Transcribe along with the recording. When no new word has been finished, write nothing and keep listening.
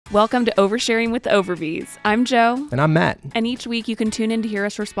Welcome to Oversharing with the Overbys. I'm Joe. And I'm Matt. And each week you can tune in to hear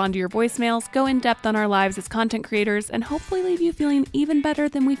us respond to your voicemails, go in depth on our lives as content creators, and hopefully leave you feeling even better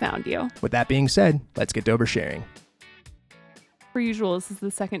than we found you. With that being said, let's get to oversharing. Per usual, this is the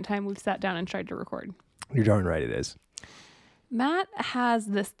second time we've sat down and tried to record. You're darn right it is. Matt has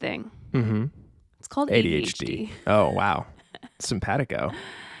this thing. Mm-hmm. It's called ADHD. Oh, wow. Simpatico.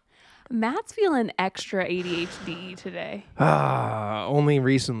 Matt's feeling extra ADHD today. Only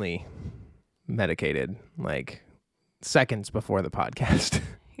recently medicated, like seconds before the podcast.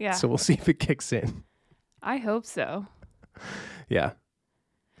 Yeah. So we'll see if it kicks in. I hope so. Yeah.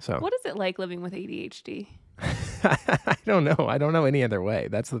 So What is it like living with ADHD? I don't know. I don't know any other way.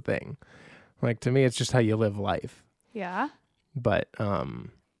 That's the thing. Like, to me, it's just how you live life. Yeah. But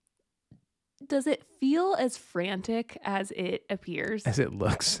Does it feel as frantic as it appears? as it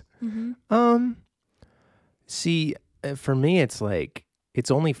looks. Mm-hmm. See, for me, it's like, it's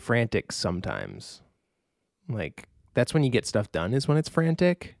only frantic sometimes. Like, that's when you get stuff done is when it's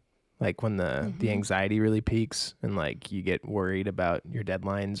frantic. Like when the anxiety really peaks and like you get worried about your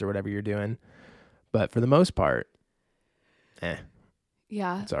deadlines or whatever you're doing. But for the most part,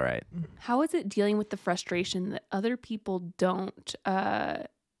 Yeah. it's all right. How is it dealing with the frustration that other people don't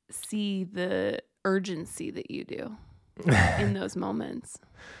see the urgency that you do in those moments?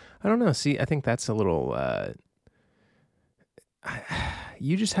 I don't know. See, I think that's a little,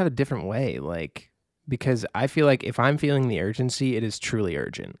 you just have a different way. Like, because I feel like if I'm feeling the urgency, it is truly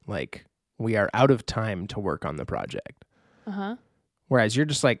urgent. Like, we are out of time to work on the project. Uh-huh. Whereas you're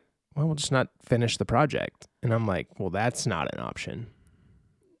just like, well, we'll just not finish the project. And I'm like, well, that's not an option.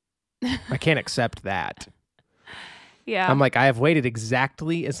 I can't accept that. Yeah. I'm like, I have waited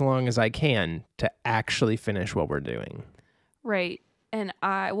exactly as long as I can to actually finish what we're doing. Right. And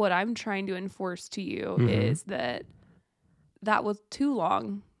what I'm trying to enforce to you is that was too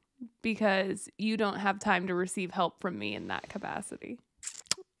long because you don't have time to receive help from me in that capacity.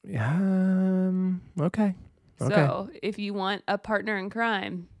 Okay. So if you want a partner in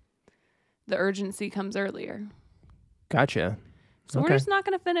crime, the urgency comes earlier. Gotcha. So we're just not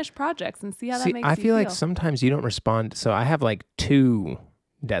going to finish projects and see how that makes you feel. I feel like sometimes you don't respond. So I have like 2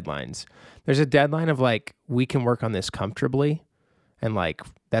 deadlines. There's a deadline of like, we can work on this comfortably. And like,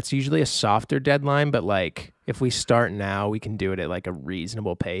 that's usually a softer deadline. But like, if we start now, we can do it at like a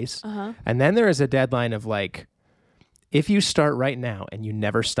reasonable pace. Uh-huh. And then there is a deadline of like, if you start right now and you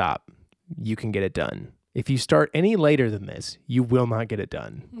never stop, you can get it done. If you start any later than this, you will not get it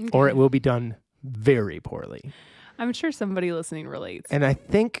done. Okay. Or it will be done very poorly. I'm sure somebody listening relates. And I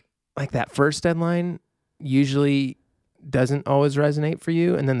think like that first deadline usually doesn't always resonate for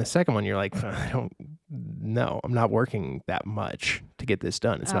you. And then the second one, you're like, I don't know. I'm not working that much to get this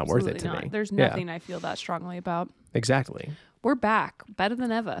done. It's not worth it to me. There's nothing I feel that strongly about. Exactly. We're back. Better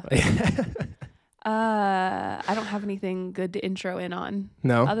than ever. I don't have anything good to intro in on.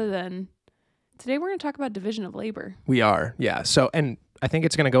 No. Other than today we're going to talk about division of labor. We are. Yeah. So, and I think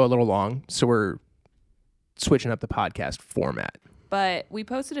it's going to go a little long. So we're switching up the podcast format. But we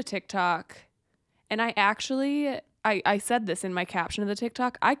posted a TikTok, and I said this in my caption of the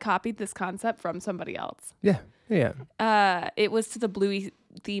TikTok. I copied this concept from somebody else. Yeah. Yeah. It was to the Bluey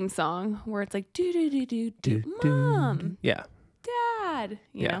theme song where it's like, do, do, do, do, do, mom. Yeah. Dad.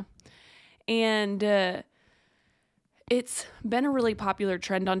 You know? And it's been a really popular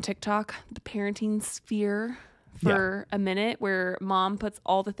trend on TikTok, the parenting sphere, for a minute, where mom puts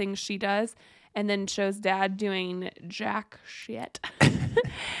all the things she does and then shows dad doing jack shit.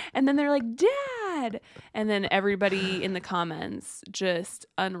 And then they're like, Dad. And then everybody in the comments just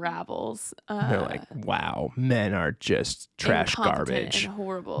unravels. They're like, wow, men are just trash garbage. And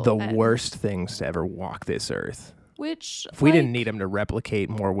horrible. The worst things to ever walk this earth. Which, if we didn't need them to replicate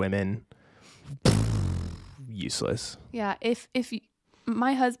more women, useless. Yeah. If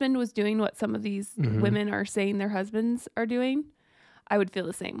my husband was doing what some of these women are saying their husbands are doing, I would feel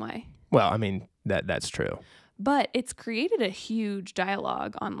the same way. Well, I mean, that's true. But it's created a huge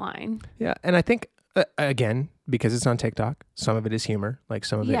dialogue online. Yeah. And I think, again, because it's on TikTok, some of it is humor. Like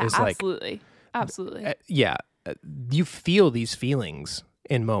some of it is absolutely. Absolutely. You feel these feelings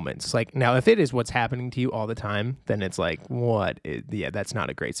in moments. Like, now, if it is what's happening to you all the time, then it's like, that's not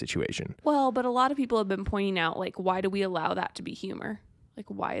a great situation. Well, but a lot of people have been pointing out, like, why do we allow that to be humor? Like,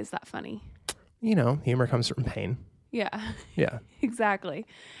 why is that funny? You know, humor comes from pain. Yeah. Yeah. Exactly.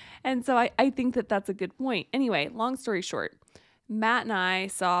 And so I think that that's a good point. Anyway, long story short, Matt and I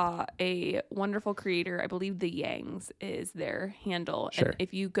saw a wonderful creator. I believe the Yangs is their handle. Sure. And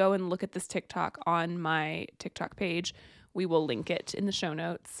if you go and look at this TikTok on my TikTok page, we will link it in the show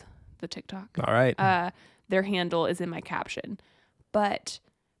notes, the TikTok. All right. Their handle is in my caption. But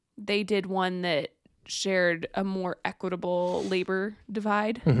they did one that shared a more equitable labor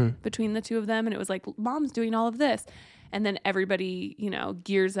divide between the two of them. And it was like, mom's doing all of this. And then everybody,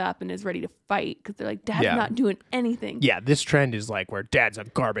 gears up and is ready to fight because they're like, dad's not doing anything. Yeah, this trend is like where dad's a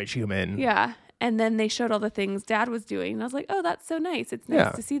garbage human. Yeah. And then they showed all the things dad was doing. And I was like, oh, that's so nice. It's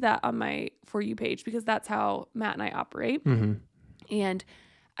nice to see that on my For You page because that's how Matt and I operate. Mm-hmm. And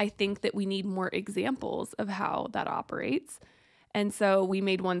I think that we need more examples of how that operates. And so we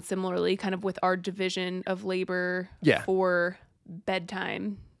made one similarly kind of with our division of labor for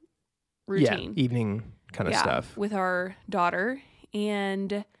bedtime routine. Yeah, evening kind of stuff. With our daughter.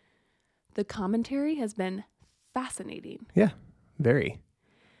 And the commentary has been fascinating. Yeah, very.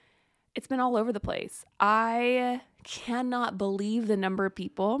 It's been all over the place. I cannot believe the number of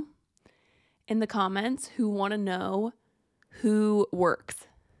people in the comments who want to know who works.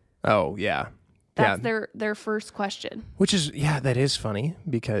 Oh, yeah. That's their first question. Which is, that is funny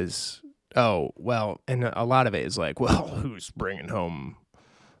because, and a lot of it is like, well, who's bringing home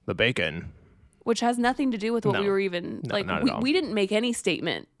the bacon? Which has nothing to do with what we were even, we didn't make any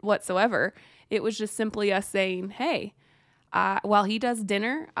statement whatsoever. It was just simply us saying, hey, while he does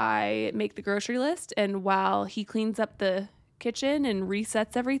dinner, I make the grocery list. And while he cleans up the kitchen and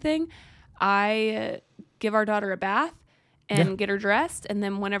resets everything, I give our daughter a bath and get her dressed. And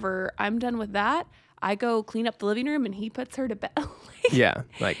then whenever I'm done with that, I go clean up the living room and he puts her to bed.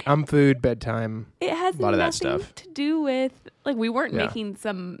 Like food, bedtime. It has a lot of that stuff to do with, we weren't making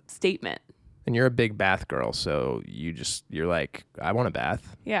some statement. And you're a big bath girl, so you're like, I want a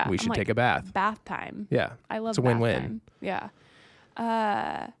bath. Yeah. We should take a bath. Bath time. Yeah. I love it's a bath win-win. time. Yeah.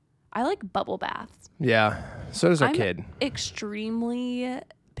 I like bubble baths. Yeah. So does our kid. Extremely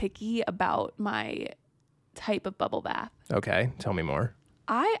picky about my type of bubble bath. Okay. Tell me more.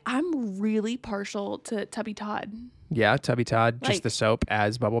 I'm really partial to Tubby Todd. Yeah, Tubby Todd, just the soap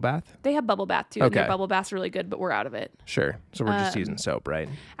as bubble bath? They have bubble bath too, and their bubble bath's really good, but we're out of it. Sure. So we're just using soap, right?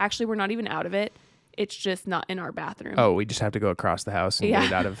 Actually, we're not even out of it. It's just not in our bathroom. Oh, we just have to go across the house and get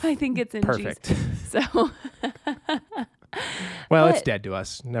it out of... I think it's in Perfect. So... Well, it's dead to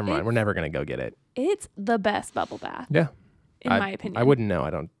us. Never mind. We're never going to go get it. It's the best bubble bath. Yeah. In my opinion. I wouldn't know. I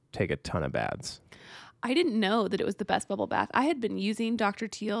don't take a ton of baths. I didn't know that it was the best bubble bath. I had been using Dr.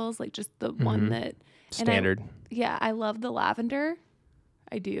 Teal's, just the one that... Standard. I love the lavender.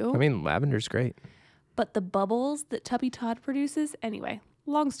 I do. I mean, lavender's great. But the bubbles that Tubby Todd produces... Anyway,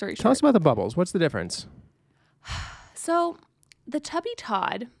 long story short. Tell us about the bubbles. What's the difference? So, the Tubby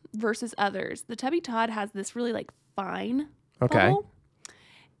Todd versus others. The Tubby Todd has this really, fine bubble.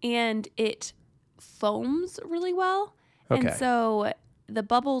 And it foams really well. Okay. And so, the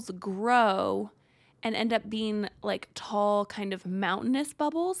bubbles grow... and end up being tall, kind of mountainous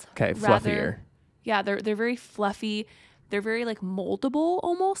bubbles. Okay, fluffier. Yeah, they're very fluffy. They're very moldable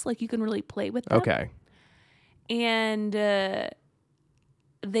almost. You can really play with them. Okay. And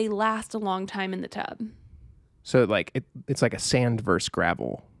they last a long time in the tub. So it's like a sand versus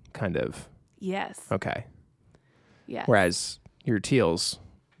gravel kind of. Yes. Okay. Yes. Whereas your Teals,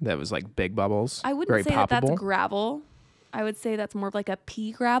 that was big bubbles. I wouldn't very say poppable. that's gravel. I would say that's more of a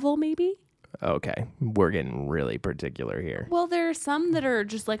pea gravel maybe. Okay. We're getting really particular here. Well, there are some that are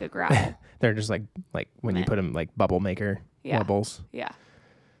just like a gravel. They're just like when you put them bubble maker bubbles. Yeah.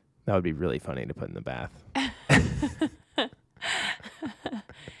 That would be really funny to put in the bath.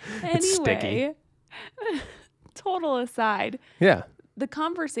 It's sticky. Total aside. Yeah. The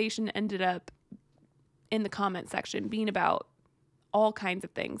conversation ended up in the comment section being about all kinds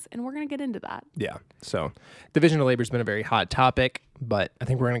of things, and we're going to get into that. Yeah. So division of labor has been a very hot topic, but I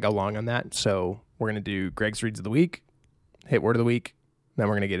think we're going to go long on that. So we're going to do Greg's Reads of the Week, hit Word of the Week, then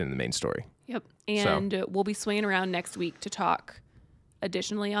we're going to get into the main story. Yep. And we'll be swinging around next week to talk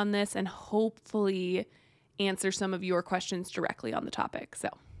additionally on this and hopefully answer some of your questions directly on the topic. So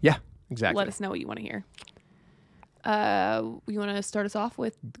yeah, exactly. Let us know what you want to hear. You want to start us off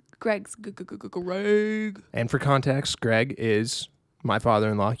with Greg's Greg. And for context, Greg is my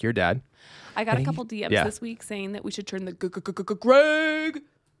father-in-law, your dad. I got a couple DMs this week saying that we should turn the Greg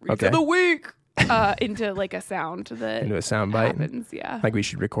Reads of the Week into a sound that into a sound bite. Happens, yeah. We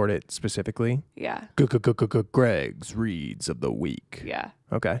should record it specifically. Yeah. Greg's Reads of the Week. Yeah.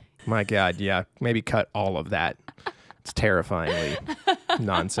 Okay. My God, yeah. Maybe cut all of that. It's terrifyingly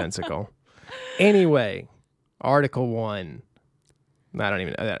nonsensical. Anyway, Article 1. I don't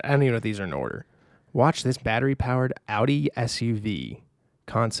even know if these are in order. Watch this battery-powered Audi SUV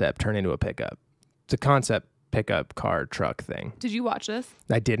concept turn into a pickup. It's a concept pickup car truck thing. Did you watch this?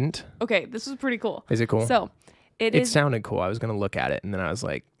 I didn't. Okay, this was pretty cool. Is it cool? So, it sounded cool. I was going to look at it, and then I was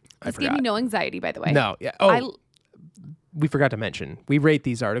like, I forgot. This gave me no anxiety, by the way. No. Yeah. Oh, we forgot to mention, we rate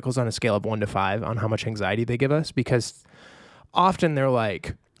these articles on a scale of 1 to 5 on how much anxiety they give us, because often they're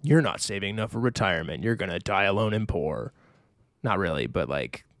like, you're not saving enough for retirement. You're going to die alone and poor. Not really, but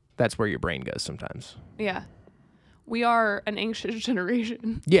like that's where your brain goes sometimes. Yeah. We are an anxious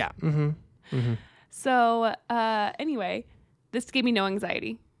generation. Yeah. Mm-hmm. Mm-hmm. So anyway, this gave me no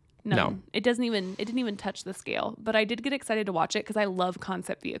anxiety. None. No. It didn't even touch the scale, but I did get excited to watch it because I love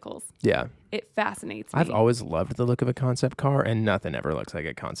concept vehicles. Yeah. It fascinates me. I've always loved the look of a concept car, and nothing ever looks like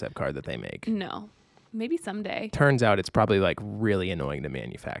a concept car that they make. No. Maybe someday. Turns out it's probably like really annoying to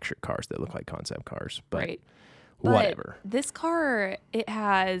manufacture cars that look like concept cars, but right. whatever. But this car, it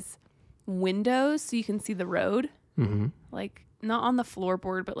has windows so you can see the road. Mm-hmm. Like not on the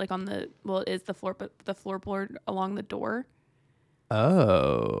floorboard, but like on the, well, it is the floor, but the floorboard along the door.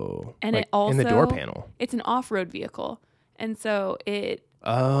 Oh. And like it also, in the door panel. It's an off-road vehicle. And so it.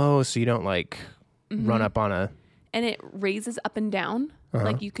 Oh, so you don't like run up on a. And it raises up and down.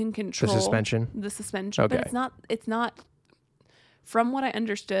 Like you can control the suspension. Okay. But it's not, from what I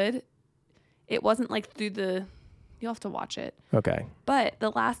understood, it wasn't like through the, you'll have to watch it. Okay. But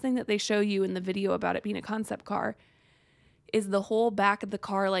the last thing that they show you in the video about it being a concept car is the whole back of the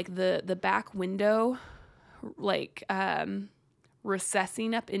car, like the back window, like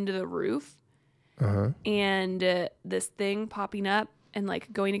recessing up into the roof. And this thing popping up and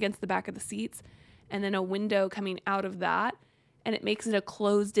like going against the back of the seats, and then a window coming out of that, and it makes it a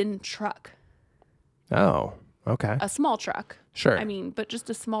closed-in truck. Oh, okay. A small truck. Sure. I mean, but just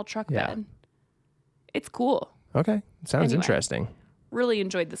a small truck Yeah. bed. It's cool. Okay. Sounds Anyway. interesting. Really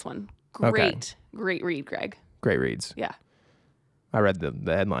enjoyed this one. Okay. Great read, Greg. Great reads. Yeah. I read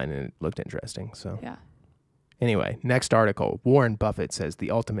the headline and it looked interesting. So Yeah. anyway, next article. Warren Buffett says the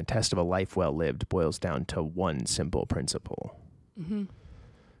ultimate test of a life well lived boils down to one simple principle. Mm-hmm.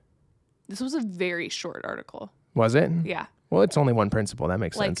 This was a very short article. Was it? Yeah. Well, it's only one principle. That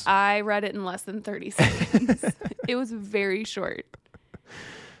makes sense. I read it in less than 30 seconds. It was very short.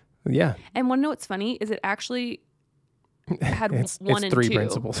 Yeah. And want to know what's funny is it actually had It's one and three two.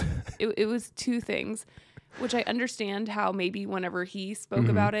 principles. It was two things, which I understand how maybe whenever he spoke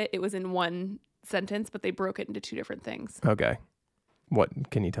about it, it was in one sentence, but they broke it into two different things. Okay. What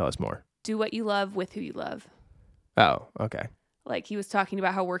can you tell us more? Do what you love with who you love. Oh, okay. Like he was talking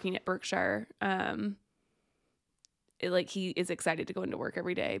about how working at Berkshire, he is excited to go into work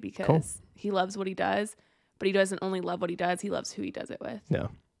every day because he loves what he does, but he doesn't only love what he does, he loves who he does it with. No.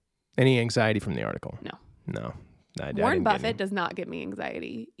 Any anxiety from the article? No. No. Warren Buffett does not give me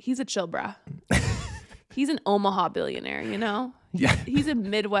anxiety. He's a chill bra. He's an Omaha billionaire, you know? Yeah. He's a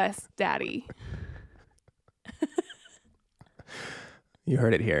Midwest daddy. You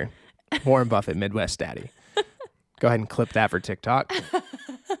heard it here. Warren Buffett, Midwest daddy. Go ahead and clip that for TikTok.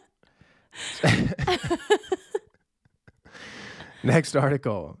 Next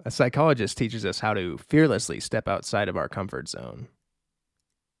article. A psychologist teaches us how to fearlessly step outside of our comfort zone.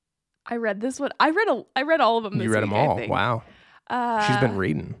 I read this one. I read all of them this week. You read them all? Wow. She's been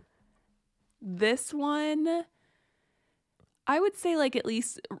reading. This one, I would say like at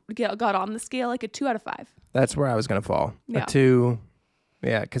least got on the scale like a 2 out of 5. That's where I was going to fall. Yeah. A 2.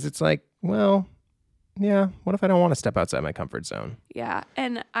 Yeah, because it's like, well, yeah, what if I don't want to step outside my comfort zone? Yeah,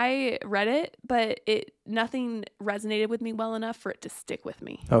 and I read it, but nothing resonated with me well enough for it to stick with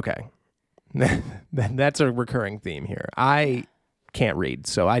me. Okay. That's a recurring theme here. I can't read,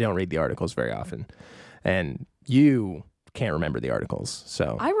 so I don't read the articles very often. And you can't remember the articles,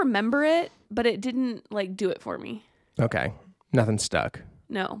 so. I remember it, but it didn't like do it for me. Okay. Nothing stuck.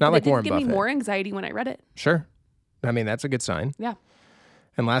 No. Not like Warren Buffett. It did give me more anxiety when I read it. Sure. I mean, that's a good sign. Yeah.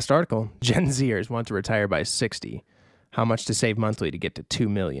 And last article, Gen Zers want to retire by 60. How much to save monthly to get to 2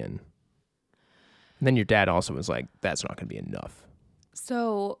 million? And then your dad also was like, that's not going to be enough.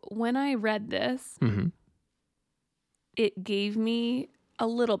 So when I read this, it gave me a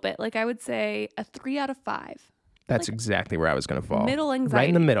little bit, like I would say a 3 out of 5. That's like exactly where I was going to fall. Middle anxiety. Right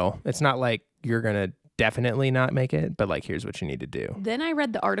in the middle. It's not like you're going to definitely not make it, but like, here's what you need to do. Then I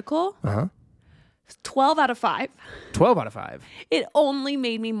read the article. 12 out of 5. 12 out of 5. It only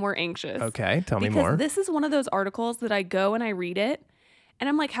made me more anxious. Okay, tell me more. Because this is one of those articles that I go and I read it, and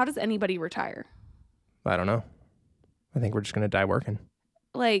I'm like, how does anybody retire? I don't know. I think we're just going to die working.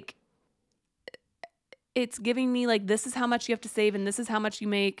 Like, it's giving me like, this is how much you have to save, and this is how much you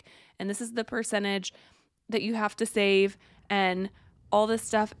make, and this is the percentage that you have to save, and all this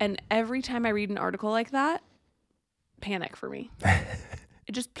stuff. And every time I read an article like that, panic for me.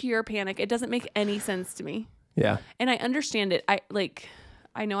 Just pure panic. It doesn't make any sense to me. Yeah. And I understand it.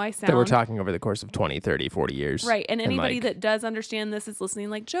 I know I sound... That we're talking over the course of 20, 30, 40 years. Right. And anybody that does understand this is listening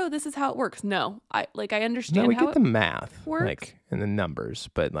like, Joe, this is how it works. No. I understand we how get the math. works. Like, and the numbers,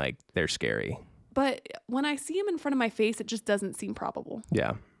 but like, they're scary. But when I see them in front of my face, it just doesn't seem probable.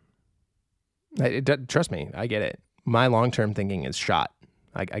 Yeah. Trust me, I get it. My long-term thinking is shot.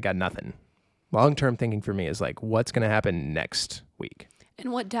 I got nothing. Long-term thinking for me is like, what's going to happen next week?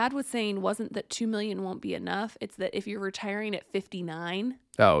 And what Dad was saying wasn't that $2 million won't be enough. It's that if you're retiring at 59.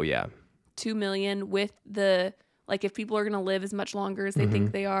 Oh, yeah. $2 million with the, like, if people are going to live as much longer as they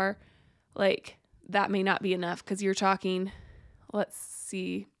think they are, like, that may not be enough because you're talking, let's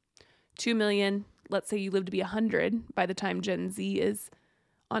see, $2 million. Let's say you live to be 100 by the time Gen Z is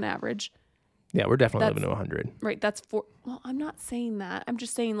on average. Yeah, we're definitely living to 100. Right. That's well, I'm not saying that. I'm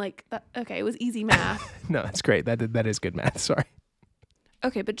just saying like that. Okay. It was easy math. No, that's great. That is good math. Sorry.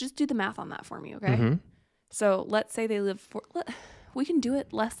 Okay. But just do the math on that for me. Okay. So let's say they live we can do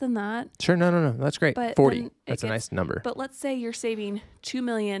it less than that. Sure. No. That's great. But 40. That's a nice number. But let's say you're saving $2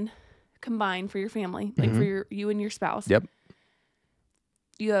 million combined for your family, like for you and your spouse. Yep.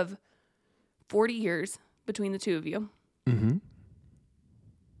 You have 40 years between the two of you.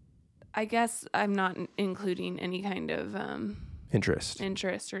 I guess I'm not including any kind of interest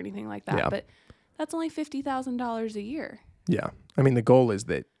or anything like that. Yeah. But that's only $50,000 a year. Yeah. I mean, the goal is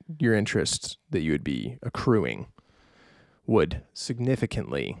that your interest that you would be accruing would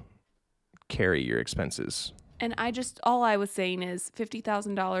significantly carry your expenses. And all I was saying is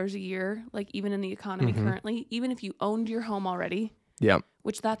 $50,000 a year, like even in the economy currently, even if you owned your home already. Yeah.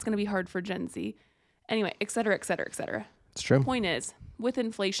 Which that's going to be hard for Gen Z. Anyway, et cetera, et cetera, et cetera. It's true. The point is, with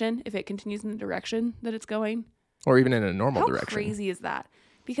inflation, if it continues in the direction that it's going. Or even in a normal direction. How crazy is that?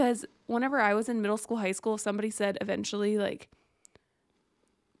 Because whenever I was in middle school, high school, if somebody said eventually, like,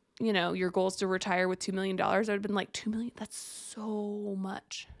 you know, your goal is to retire with $2 million, I would have been like, $2 million? That's so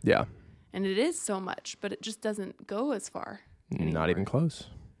much. Yeah. And it is so much, but it just doesn't go as far anymore. Not even close.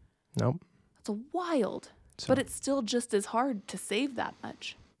 Nope. That's wild. So. But it's still just as hard to save that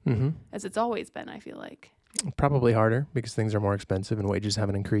much as it's always been, I feel like. Probably harder because things are more expensive and wages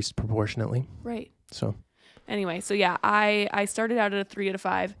haven't increased proportionately. Right. So anyway, so yeah, I started out at a 3 out of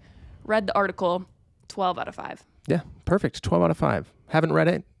 5, read the article, 12 out of 5. Yeah, perfect. 12 out of 5. Haven't read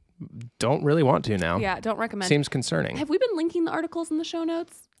it. Don't really want to now. Yeah, don't recommend. Seems concerning. Have we been linking the articles in the show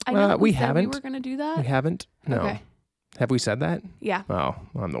notes? I know we haven't. We were going to do that. We haven't. No. Okay. Have we said that? Yeah. Oh,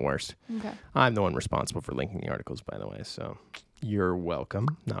 I'm the worst. Okay. I'm the one responsible for linking the articles, by the way. So you're welcome.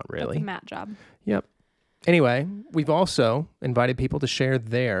 Not really. That's a Matt job. Yep. Anyway, we've also invited people to share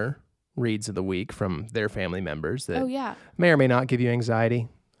their reads of the week from their family members that may or may not give you anxiety.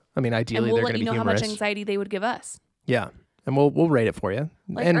 I mean, ideally, they're going to be humorous. And we'll let you know how much anxiety they would give us. Yeah. And we'll rate it for you.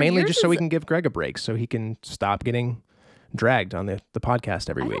 Like, and mainly just so we can give Greg a break so he can stop getting dragged on the podcast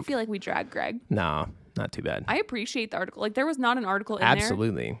every week. I don't feel like we drag Greg. No, not too bad. I appreciate the article. Like, there was not an article in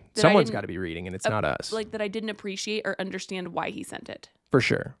Absolutely. there. Someone's got to be reading, and it's not us. Like, that I didn't appreciate or understand why he sent it. For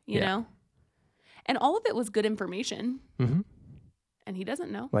sure. You know? And all of it was good information. And he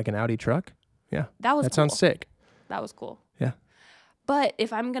doesn't know. Like an Audi truck? Yeah. That cool. Sounds sick. That was cool. Yeah. But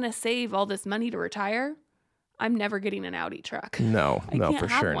if I'm going to save all this money to retire, I'm never getting an Audi truck. No, for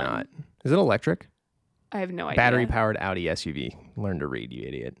sure not. Is it electric? I have no idea. Battery-powered Audi SUV. Learn to read, you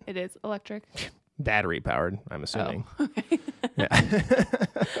idiot. It is electric? Battery-powered, I'm assuming. Oh, okay.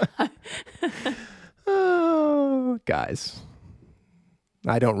 Yeah. Oh, guys.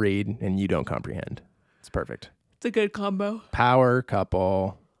 I don't read, and you don't comprehend. It's perfect. It's a good combo. Power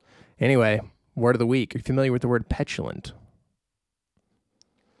couple. Anyway, word of the week. Are you familiar with the word petulant?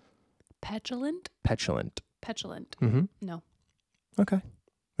 Petulant? Petulant. Petulant. No. Okay.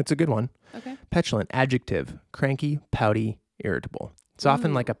 It's a good one. Okay. Petulant. Adjective. Cranky, pouty, irritable. It's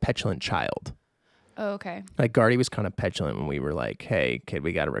often like a petulant child. Oh, okay. Like Gardy was kind of petulant when we were like, hey, kid,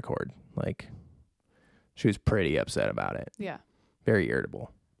 we got to record. Like, she was pretty upset about it. Yeah. Very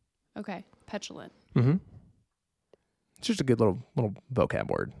irritable. Okay. Petulant. It's just a good little vocab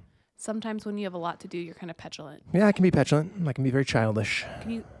word. Sometimes when you have a lot to do, you're kind of petulant. Yeah, I can be petulant. I can be very childish.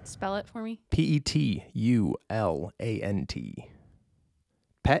 Can you spell it for me? Petulant.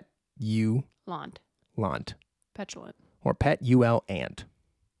 Pet you. Lant. Petulant. Or pet ul ant.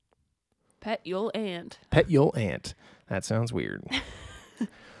 Pet your aunt. Pet your aunt. That sounds weird.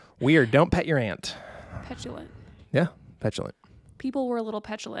 Weird. Don't pet your aunt. Petulant. Yeah, petulant. People were a little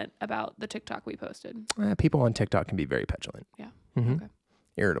petulant about the TikTok we posted. People on TikTok can be very petulant. Yeah. Okay.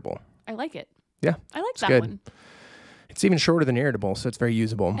 Irritable. I like it. Yeah. I like that one. It's even shorter than irritable, so it's very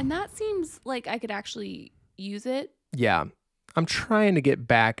usable. And that seems like I could actually use it. Yeah. I'm trying to get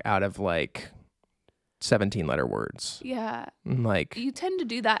back out of like 17-letter words. Yeah. Like, you tend to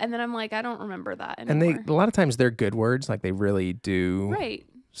do that, and then I'm like, I don't remember that and anymore. a lot of times they're good words, like they really do right.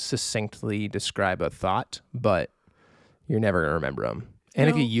 succinctly describe a thought, but you're never gonna remember them. And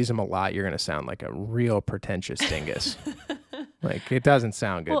if you use them a lot, you're gonna sound like a real pretentious dingus. Like, it doesn't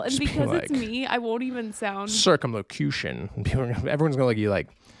sound good. Well, and Just be because like, it's me, I won't even sound circumlocution. Everyone's gonna look at you like,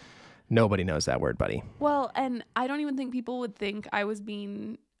 nobody knows that word, buddy. Well, and I don't even think people would think I was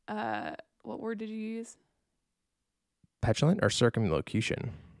being what word did you use? Petulant or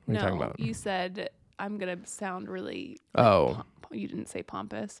circumlocution? What are you talking about? You said I'm gonna sound really you didn't say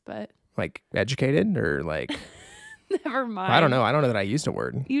pompous, but like educated or like never mind. I don't know. I don't know that I used a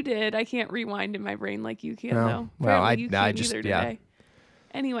word. You did. I can't rewind in my brain like you can, No. though. Well, Apparently you can't just either yeah. today.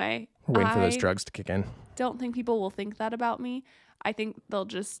 Anyway, We're waiting for those drugs to kick in. Don't think people will think that about me. I think they'll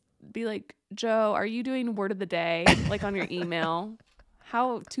just be like, Joe, are you doing word of the day like on your email?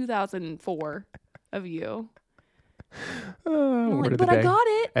 How 2004 of you. Word of the but day. I got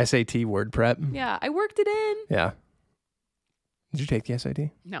it. SAT word prep. Yeah, I worked it in. Yeah. Did you take the SAT?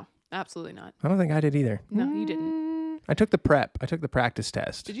 No, absolutely not. I don't think I did either. No, you didn't. I took the prep. I took the practice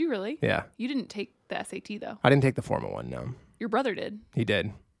test. Did you really? Yeah. You didn't take the SAT though. I didn't take the formal one, no. Your brother did. He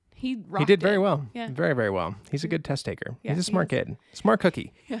did. He did very it. well. Yeah. Very, very well. He's a good test taker. Yeah, He's a smart he kid. Smart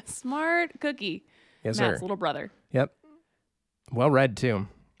cookie. Yeah, smart cookie. Yes, Matt's sir. little brother. Yep. Well read too.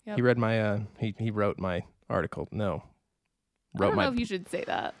 Yep. He read my he wrote my article. No. I don't know if you should say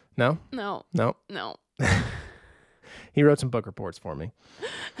that. No? No. No. No. He wrote some book reports for me.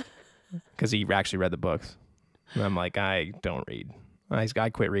 Because he actually read the books. And I'm like, I don't read. I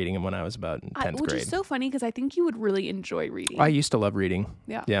quit reading them when I was about in 10th which grade. is so funny because I think you would really enjoy reading. I used to love reading.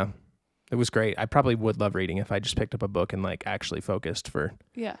 Yeah. Yeah. It was great. I probably would love reading if I just picked up a book and like actually focused for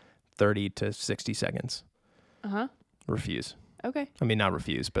 30 to 60 seconds. Uh-huh. Refuse. Okay. I mean, not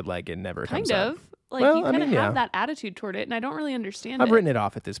refuse, but like it never kind comes of. up. Like Well, you kind of yeah. have that attitude toward it, and I don't really understand I've written it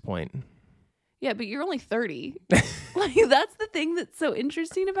off at this point. Yeah, but you're only 30. Like that's the thing that's so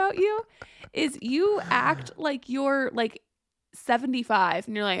interesting about you is you act like you're like 75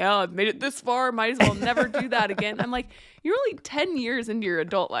 and you're like, oh, I've made it this far, might as well never do that again. I'm like, you're only 10 years into your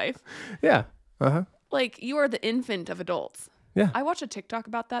adult life. Yeah. Uh-huh. Like you are the infant of adults. Yeah. I watched a TikTok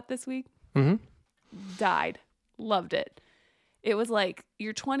about that this week. Mm-hmm. Died. Loved it. It was like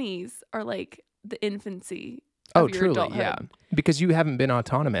your 20s are like the infancy of your truly, adulthood. yeah. Because you haven't been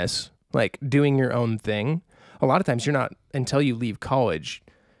autonomous, like doing your own thing. A lot of times you're not, until you leave college,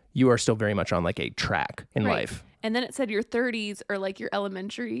 you are still very much on like a track in life. And then it said your 30s are like your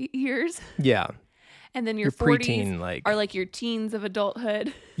elementary years. Yeah. And then your 40s preteen, are like your teens of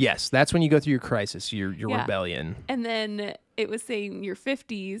adulthood. Yes, that's when you go through your crisis, your rebellion. And then it was saying your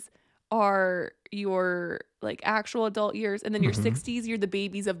 50s are your like actual adult years, and then your 60s you're the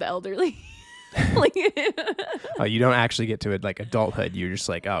babies of the elderly. Like, oh, you don't actually get to it like adulthood. You're just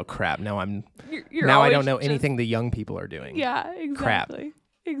like, oh crap, now you're now I don't know anything the young people are doing. Yeah, exactly. Crap.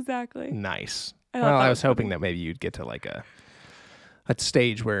 Exactly. Nice. I was hoping that maybe you'd get to like a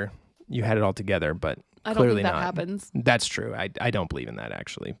stage where you had it all together, but I don't clearly think that not. happens. That's true. I don't believe in that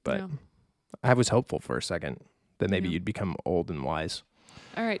actually, but I was hopeful for a second that maybe you'd become old and wise.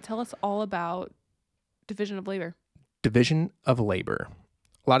 All right, tell us all about division of labor. Division of labor.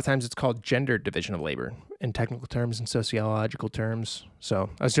 A lot of times it's called gender division of labor in technical terms and sociological terms. So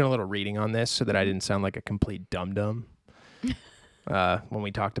I was doing a little reading on this so that I didn't sound like a complete dum-dum when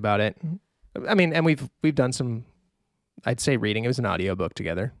we talked about it. I mean, and we've done some, I'd say reading. It was an audiobook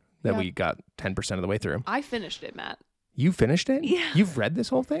together that we got 10% of the way through. I finished it, Matt. You finished it? Yeah. You've read this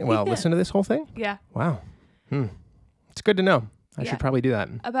whole thing? Well, listen to this whole thing? Yeah. Wow. It's good to know. I should probably do that.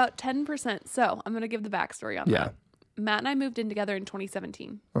 About 10%. So I'm going to give the backstory on Yeah. that. Matt and I moved in together in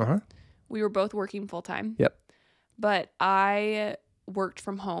 2017. Uh-huh. We were both working full time. Yep. But I worked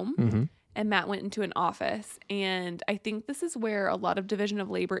from home Mm-hmm. and Matt went into an office. And I think this is where a lot of division of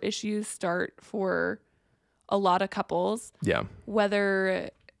labor issues start for a lot of couples. Yeah. Whether,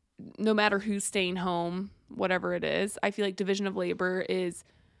 no matter who's staying home, whatever it is, I feel like division of labor is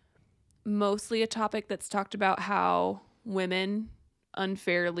mostly a topic that's talked about how women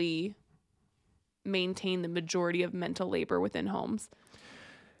unfairly maintain the majority of mental labor within homes.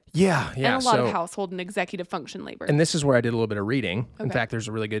 Yeah. And a lot of household and executive function labor. And this is where I did a little bit of reading. In Okay. fact, there's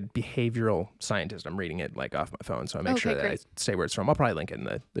a really good behavioral scientist. I'm reading it like off my phone, so I make sure that great. I say where it's from. I'll probably link it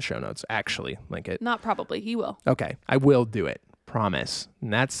in the show notes. Actually, link it. Not probably. He will. Okay. I will do it. Promise.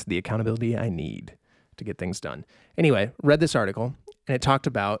 And that's the accountability I need to get things done. Anyway, read this article, and it talked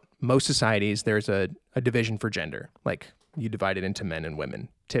about most societies, there's a division for gender. Like, you divide it into men and women,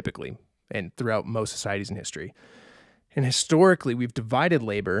 typically, and throughout most societies in history. And historically, we've divided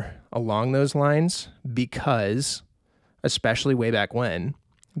labor along those lines because, especially way back when,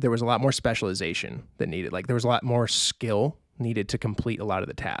 there was a lot more specialization that needed. Like there was a lot more skill needed to complete a lot of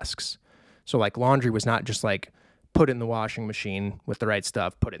the tasks. So like laundry was not just like put it in the washing machine with the right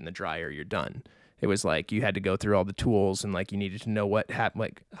stuff, put it in the dryer, you're done. It was like you had to go through all the tools and like you needed to know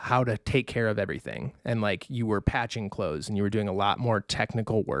like how to take care of everything. And like you were patching clothes and you were doing a lot more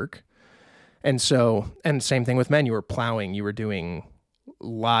technical work. And so, and same thing with men, you were plowing, you were doing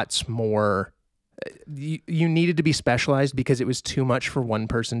lots more. You needed to be specialized because it was too much for one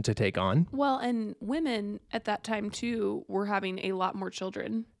person to take on. Well, and women at that time too were having a lot more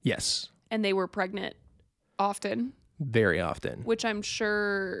children. Yes. And they were pregnant often. Very often. Which I'm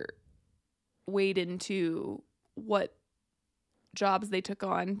sure weighed into what jobs they took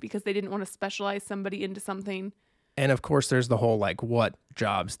on because they didn't want to specialize somebody into something. And of course, there's the whole like what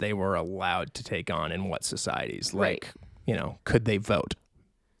jobs they were allowed to take on in what societies. Like, you know, could they vote?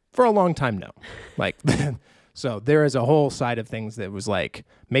 For a long time, no. Like, so there is a whole side of things that was like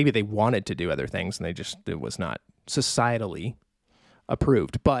maybe they wanted to do other things and it was not societally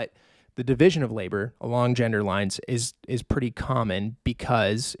approved. But the division of labor along gender lines is pretty common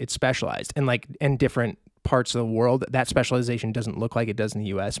because it's specialized. And like in different parts of the world, that specialization doesn't look like it does in the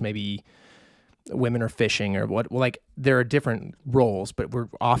US. Maybe women are fishing or what, like there are different roles, but we're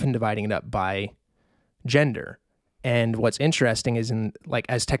often dividing it up by gender. And what's interesting is in like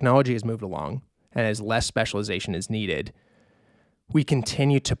as technology has moved along and as less specialization is needed, we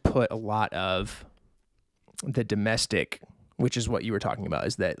continue to put a lot of the domestic, which is what you were talking about,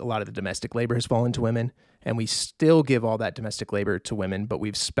 is that a lot of the domestic labor has fallen to women, and we still give all that domestic labor to women, but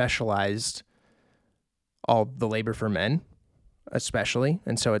we've specialized all the labor for men, especially.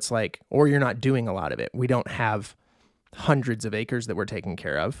 And so it's like, or you're not doing a lot of it. We don't have hundreds of acres that we're taking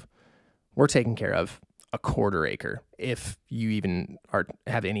care of. We're taking care of a quarter acre, if you even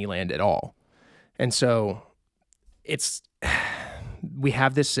have any land at all. And so we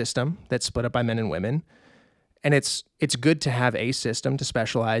have this system that's split up by men and women. And it's good to have a system to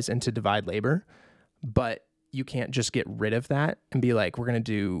specialize and to divide labor, but you can't just get rid of that and be like, we're going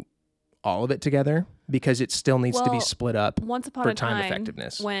to do all of it together, because it still needs to be split up once upon for a time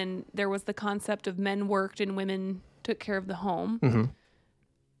effectiveness. When there was the concept of men worked and women took care of the home. Mm-hmm.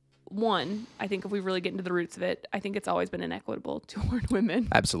 One, I think if we really get into the roots of it, I think it's always been inequitable toward women.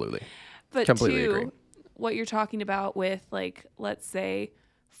 Absolutely. But completely two, agree. What you're talking about with, like, let's say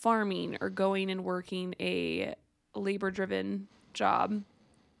farming or going and working a labor-driven job,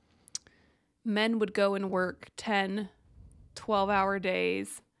 men would go and work 10, 12-hour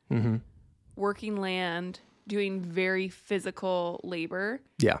days, mm-hmm. working land, doing very physical labor.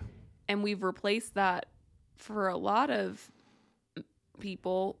 Yeah. And we've replaced that for a lot of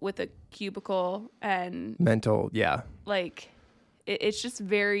people with a cubicle and mental, yeah. Like, it's just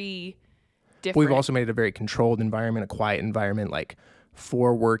very different. We've also made it a very controlled environment, a quiet environment, like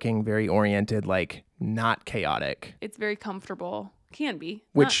for working, very oriented, like not chaotic. It's very comfortable. Can be.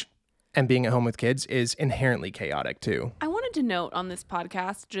 Which, and being at home with kids is inherently chaotic too. I wanted to note on this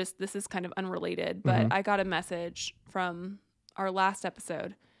podcast, just this is kind of unrelated, but mm-hmm. I got a message from our last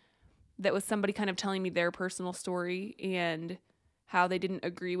episode that was somebody kind of telling me their personal story and how they didn't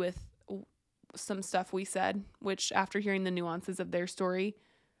agree with some stuff we said, which after hearing the nuances of their story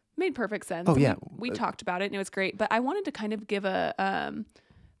made perfect sense. Oh, yeah. We talked about it and it was great, but I wanted to kind of give a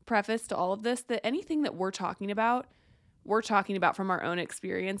preface to all of this, that anything that we're talking about from our own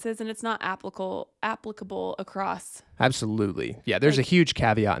experiences, and it's not applicable across. Absolutely. Yeah, there's a huge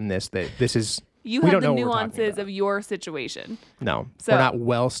caveat in this, that this is... You have the nuances of your situation. No, so, we're not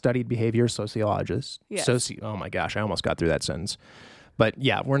well-studied behavior sociologists. Yes. Oh my gosh, I almost got through that sentence. But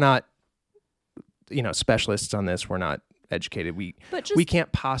yeah, we're not, specialists on this. We're not educated. We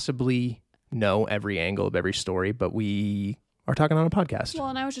can't possibly know every angle of every story, but we are talking on a podcast. Well,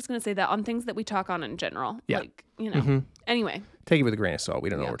 and I was just going to say that on things that we talk on in general. Yeah. Like, Mm-hmm. Anyway. Take it with a grain of salt. We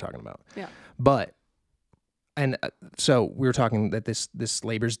don't know what we're talking about. Yeah. But, and so we were talking that this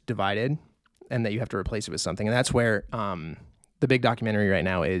labor's divided, and that you have to replace it with something. And that's where the big documentary right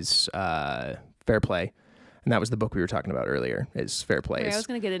now is Fair Play. And that was the book we were talking about earlier, is Fair Play. I was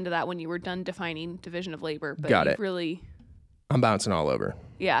going to get into that when you were done defining division of labor. But Got it. Really... I'm bouncing all over.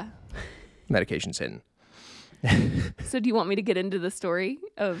 Yeah. Medication's hidden. So do you want me to get into the story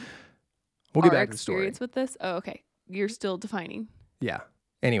of we'll get our back to the story. experience with this? Oh, okay. You're still defining. Yeah.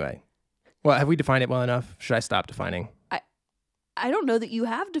 Anyway. Well, have we defined it well enough? Should I stop defining? I don't know that you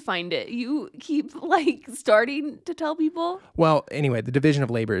have defined it. You keep starting to tell people. Well, anyway, the division of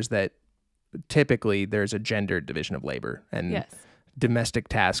labor is that typically there's a gendered division of labor, and yes. domestic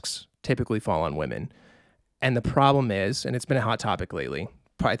tasks typically fall on women. And the problem is, and it's been a hot topic lately,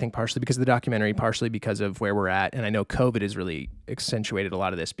 I think partially because of the documentary, partially because of where we're at. And I know COVID has really accentuated a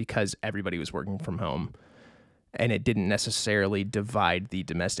lot of this because everybody was working from home and it didn't necessarily divide the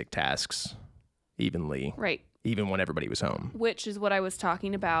domestic tasks evenly. Right. Even when everybody was home. Which is what I was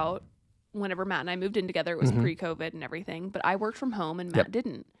talking about whenever Matt and I moved in together. It was pre-COVID and everything, but I worked from home and Matt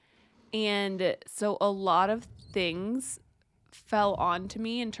didn't. And so a lot of things fell onto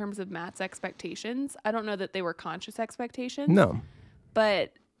me in terms of Matt's expectations. I don't know that they were conscious expectations. No.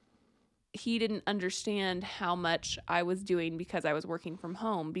 But he didn't understand how much I was doing because I was working from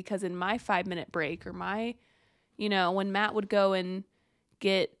home. Because in my 5-minute break or my, when Matt would go and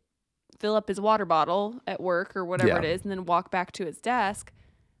fill up his water bottle at work or whatever it is and then walk back to his desk,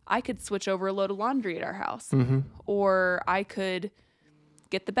 I could switch over a load of laundry at our house. Or I could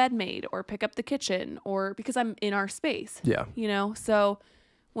get the bed made or pick up the kitchen or because I'm in our space. Yeah. So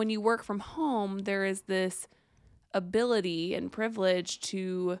when you work from home, there is this ability and privilege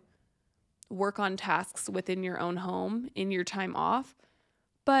to work on tasks within your own home in your time off.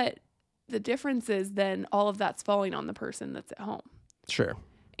 But the difference is then all of that's falling on the person that's at home. Sure.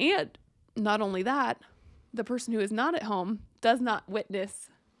 And not only that, the person who is not at home does not witness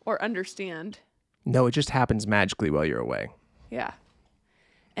or understand. No, it just happens magically while you're away. Yeah.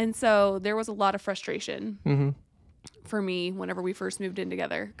 And so there was a lot of frustration for me whenever we first moved in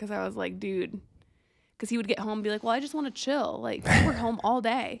together because I was like, dude, because he would get home and be like, well, I just want to chill. Like, we're home all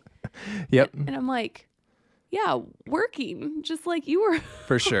day. Yep. And I'm like, yeah, working, just like you were.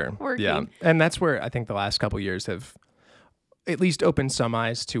 For sure. Working. Yeah. And that's where I think the last couple of years have at least opened some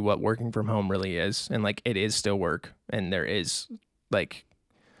eyes to what working from home really is. And like, it is still work. And there is like,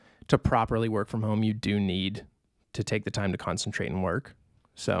 to properly work from home, you do need to take the time to concentrate and work.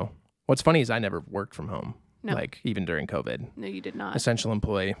 So what's funny is I never worked from home. No. Like even during COVID. No, you did not. Essential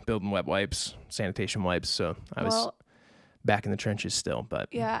employee, building wet wipes, sanitation wipes. So I was back in the trenches still. But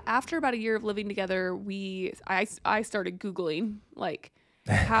yeah, after about a year of living together, I started Googling like,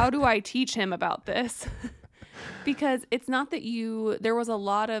 how do I teach him about this? Because it's not that there was a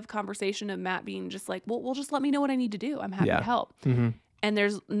lot of conversation of Matt being just like, well, just let me know what I need to do. I'm happy to help. And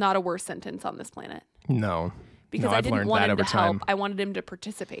there's not a worse sentence on this planet. No. Because I didn't want him to help. I wanted him to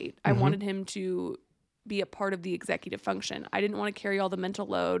participate. I wanted him to be a part of the executive function. I didn't want to carry all the mental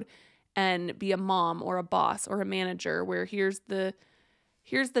load and be a mom or a boss or a manager where here's the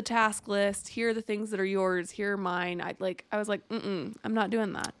task list, here are the things that are yours, here are mine. I was like, I'm not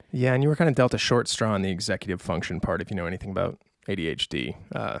doing that. Yeah, and you were kind of dealt a short straw on the executive function part if you know anything about ADHD.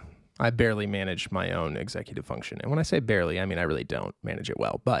 I barely manage my own executive function. And when I say barely, I mean I really don't manage it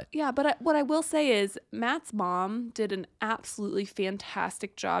well. But yeah, but what I will say is Matt's mom did an absolutely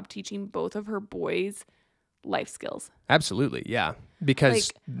fantastic job teaching both of her boys life skills. Absolutely, yeah.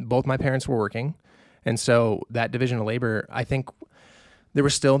 Because both my parents were working. And so that division of labor, I think there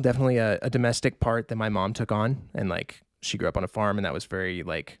was still definitely a domestic part that my mom took on. And like she grew up on a farm and that was very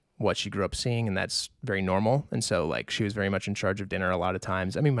like what she grew up seeing, and that's very normal. And so like she was very much in charge of dinner a lot of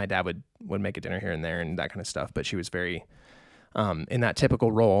times. I mean, my dad would make a dinner here and there and that kind of stuff, but she was very in that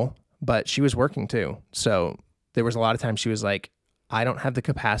typical role, but she was working too. So there was a lot of times she was like, I don't have the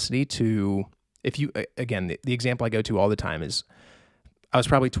capacity to, the example I go to all the time is I was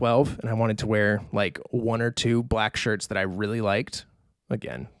probably 12 and I wanted to wear like 1 or 2 black shirts that I really liked.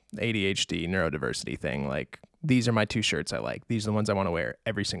 Again, ADHD, neurodiversity thing, like these are my 2 shirts I like. These are the ones I want to wear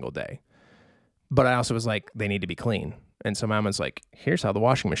every single day. But I also was like, they need to be clean. And so Mom was like, here's how the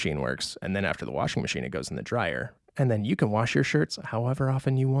washing machine works. And then after the washing machine, it goes in the dryer. And then you can wash your shirts however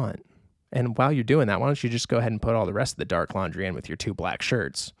often you want. And while you're doing that, why don't you just go ahead and put all the rest of the dark laundry in with your 2 black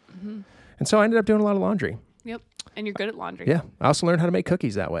shirts? And so I ended up doing a lot of laundry. Yep. And you're good at laundry. Yeah. I also learned how to make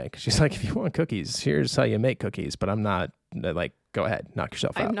cookies that way. Because she's like, if you want cookies, here's how you make cookies. But I'm not like, go ahead, knock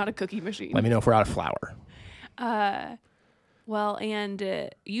yourself out. I'm not a cookie machine. Let me know if we're out of flour. Well, and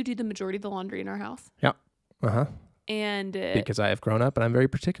you do the majority of the laundry in our house. Yeah. Uh-huh. And because I have grown up and I'm very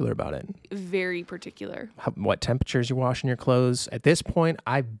particular about it. Very particular. What temperatures you're washing your clothes. At this point,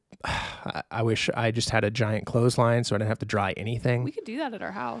 I wish I just had a giant clothesline so I didn't have to dry anything. We could do that at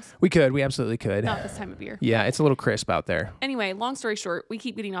our house. We could. We absolutely could. Not this time of year. Yeah, it's a little crisp out there. Anyway, long story short, we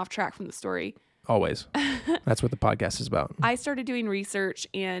keep getting off track from the story. Always. That's what the podcast is about. I started doing research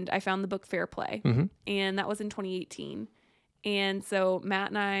and I found the book Fair Play. And that was in 2018. And so Matt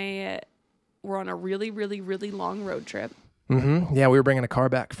and I were on a really, really, really long road trip. Yeah, we were bringing a car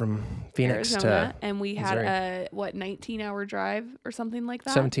back from Phoenix Arizona, to and we had a 19-hour drive or something like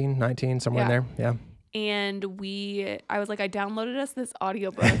that. 17, 19, somewhere in there. Yeah. And I was like, I downloaded us this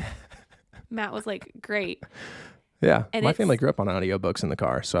audiobook. Matt was like, great. Yeah. And my family grew up on audiobooks in the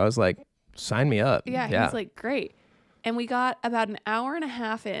car. So I was like, sign me up. Yeah. He's like, great. And we got about an hour and a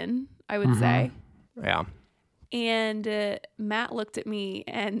half in, I would say. Yeah. And Matt looked at me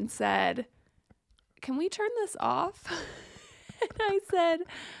and said, can we turn this off? And I said,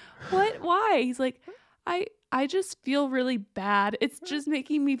 what? Why? He's like, I just feel really bad. It's just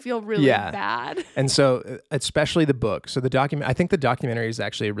making me feel really bad. And so, especially the book. So I think the documentary is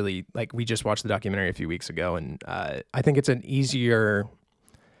actually a really, like, we just watched the documentary a few weeks ago, and I think it's an easier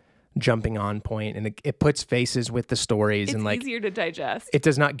jumping on point, and it puts faces with the stories. It's and like easier to digest. It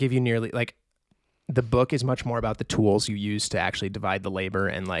does not give you nearly, like, the book is much more about the tools you use to actually divide the labor,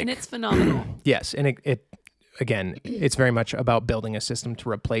 and like, and it's phenomenal. Yes. And it again, it's very much about building a system to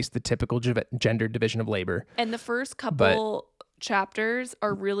replace the typical gender division of labor. And the first couple chapters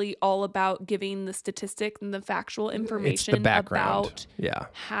are really all about giving the statistics and the factual information about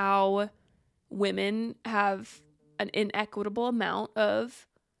how women have an inequitable amount of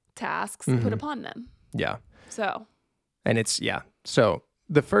tasks put upon them. Yeah. So. And so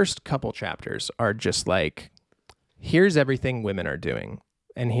the first couple chapters are just like, here's everything women are doing,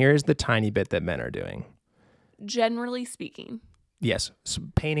 and here's the tiny bit that men are doing. Generally speaking. Yes. So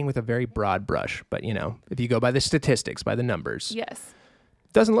painting with a very broad brush. But, if you go by the statistics, by the numbers. Yes.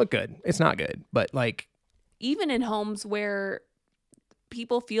 Doesn't look good. It's not good. But like. Even in homes where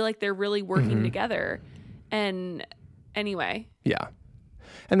people feel like they're really working together. And anyway. Yeah.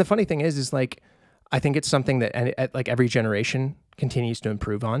 And the funny thing is like, I think it's something that like every generation continues to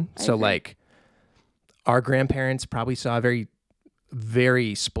improve on. So like our grandparents probably saw a very,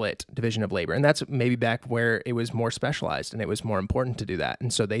 very split division of labor. And that's maybe back where it was more specialized and it was more important to do that.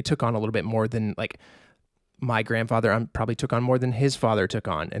 And so they took on a little bit more than, like, my grandfather probably took on more than his father took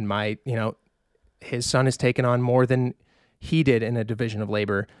on. And his son has taken on more than he did in a division of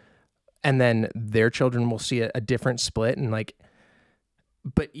labor. And then their children will see a different split. And like,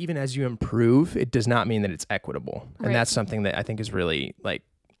 but even as you improve, it does not mean that it's equitable. Right. And that's something that I think is really, like,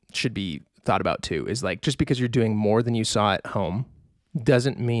 should be thought about too, is like, just because you're doing more than you saw at home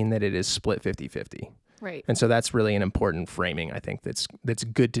doesn't mean that it is split 50-50. Right. And so that's really an important framing, I think, that's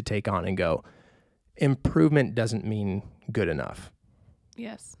good to take on and go, improvement doesn't mean good enough.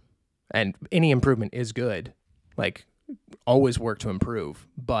 Yes. And any improvement is good. Like, always work to improve,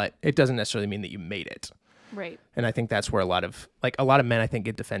 but it doesn't necessarily mean that you made it. Right. And I think that's where a lot of men, I think,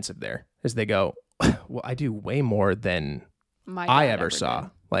 get defensive there, as they go, well, I do way more than I ever saw.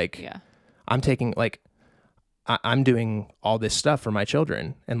 Did. Like, I'm taking, like, I'm doing all this stuff for my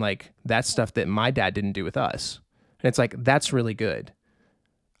children, and like, that's stuff that my dad didn't do with us. And it's like, that's really good.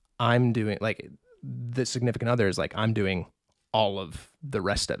 I'm doing, like, the significant other is like, I'm doing all of the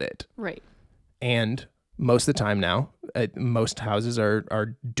rest of it. Right. And most of the time now, most houses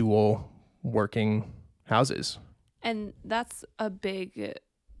are dual working houses. And that's a big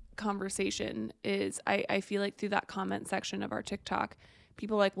conversation, is I feel like through that comment section of our TikTok,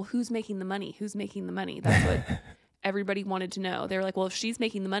 people are like, well, who's making the money? Who's making the money? That's what everybody wanted to know. They were like, well, if she's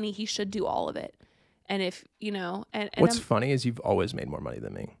making the money, he should do all of it. And if, and what's funny is you've always made more money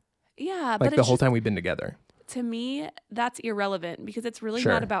than me. Yeah. Like, the whole time we've been together. To me, that's irrelevant, because it's really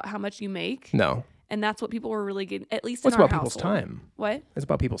not about how much you make. No. And that's what people were really getting, at least in our household. household. It's about people's time. What? It's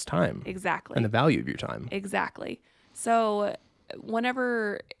about people's time. Exactly. And the value of your time. Exactly. So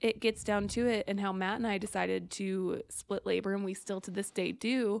whenever it gets down to it, and how Matt and I decided to split labor, and we still to this day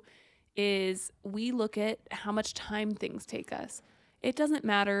do, is we look at how much time things take us. It doesn't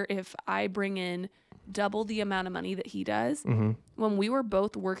matter if I bring in double the amount of money that he does. Mm-hmm. When we were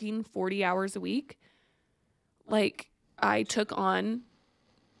both working 40 hours a week, like, I took on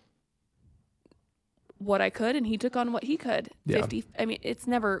what I could, and he took on what he could. Yeah. 50. I mean, it's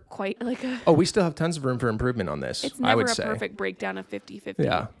never quite like a... Oh, we still have tons of room for improvement on this. It's never I would a say. Perfect breakdown of 50-50.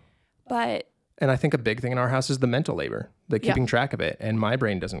 Yeah. But... And I think a big thing in our house is the mental labor, the keeping track of it. And my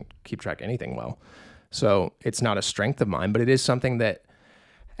brain doesn't keep track of anything well. So it's not a strength of mine, but it is something that...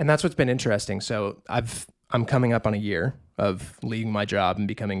 And that's what's been interesting. So I'm coming up on a year of leaving my job and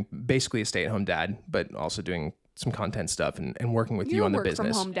becoming basically a stay-at-home dad, but also doing some content stuff and working with you on the business. You're a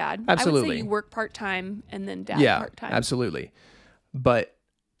work from home dad. Absolutely. I would say you work part-time and then dad part-time. Yeah, absolutely. But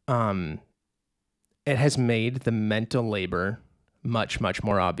it has made the mental labor much, much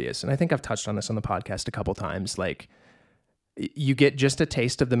more obvious. And I think I've touched on this on the podcast a couple times. Like, you get just a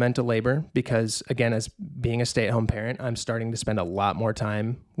taste of the mental labor because, again, as being a stay-at-home parent, I'm starting to spend a lot more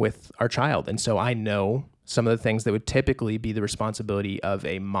time with our child. And so I know some of the things that would typically be the responsibility of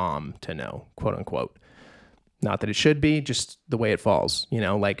a mom to know, quote unquote. Not that it should be, just the way it falls.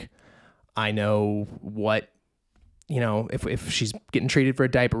 Like, I know what, if she's getting treated for a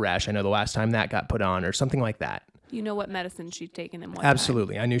diaper rash, I know the last time that got put on or something like that. You know what medicine she'd taken and what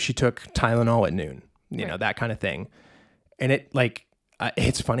Absolutely. time. I knew she took Tylenol at noon, you know, that kind of thing. And it like,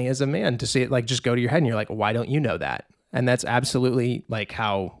 it's funny as a man to see it like just go to your head and you're like, why don't you know that? And that's absolutely like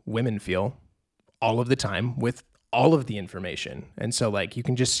how women feel all of the time with all of the information. And so like you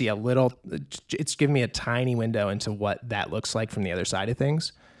can just see a little, it's given me a tiny window into what that looks like from the other side of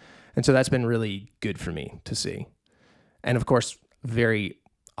things. And so that's been really good for me to see. And of course, very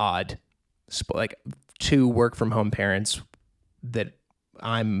odd, like 2 work from home parents that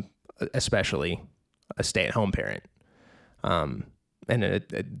I'm especially a stay-at-home parent. And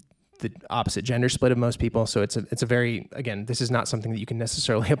the opposite gender split of most people. So it's a very, again, this is not something that you can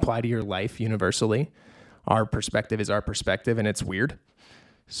necessarily apply to your life universally. Our perspective is our perspective, and it's weird.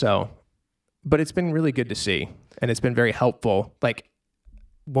 So, but it's been really good to see, and it's been very helpful. Like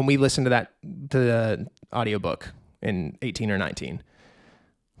when we listened to the audiobook in 18 or 19,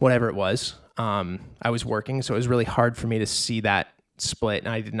 whatever it was, I was working, so it was really hard for me to see that split,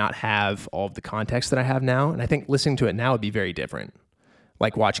 and I did not have all of the context that I have now. And I think listening to it now would be very different.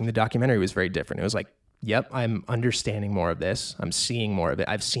 Like watching the documentary was very different. It was like, yep, I'm understanding more of this. I'm seeing more of it.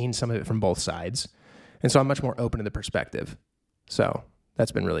 I've seen some of it from both sides. And so I'm much more open to the perspective. So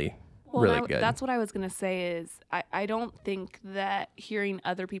that's been really good. That's what I was going to say is I don't think that hearing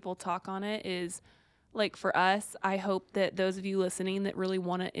other people talk on it is like for us. I hope that those of you listening that really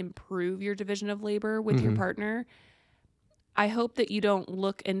want to improve your division of labor with your partner, I hope that you don't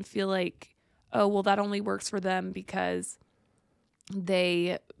look and feel like, oh, well, that only works for them because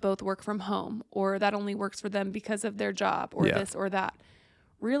they both work from home, or that only works for them because of their job, or this or that.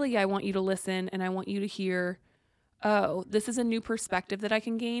 Really, I want you to listen, and I want you to hear, oh, this is a new perspective that I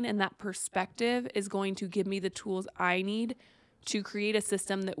can gain, and that perspective is going to give me the tools I need to create a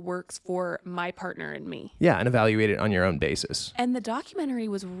system that works for my partner and me. Yeah, and evaluate it on your own basis. And the documentary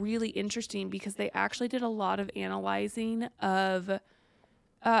was really interesting because they actually did a lot of analyzing of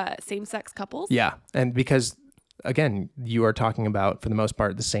same-sex couples. Yeah, and because, again, you are talking about, for the most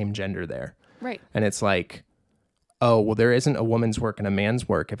part, the same gender there. Right. And it's like, oh, well, there isn't a woman's work and a man's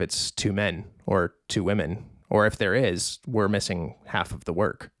work if it's 2 men or 2 women. Or if there is, we're missing half of the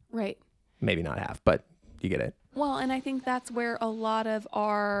work. Right. Maybe not half, but you get it. Well, and I think that's where a lot of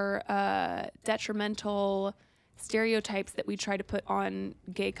our detrimental stereotypes that we try to put on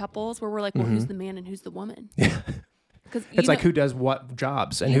gay couples, where we're like, well, who's the man and who's the woman? Yeah. Because it's like who does what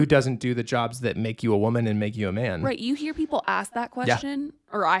jobs and who doesn't do the jobs that make you a woman and make you a man. Right. You hear people ask that question,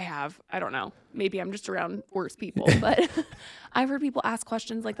 or I have. I don't know. Maybe I'm just around worse people, but I've heard people ask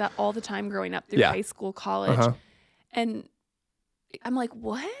questions like that all the time growing up through high school, college. And I'm like,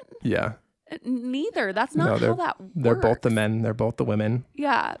 what? Yeah. Neither. That's not how that works. They're both the men. They're both the women.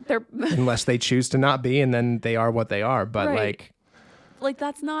 Yeah. They're unless they choose to not be, and then they are what they are. But like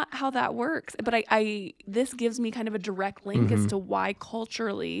that's not how that works. But I this gives me kind of a direct link as to why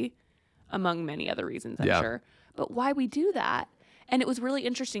culturally, among many other reasons, I'm sure, but why we do that. And it was really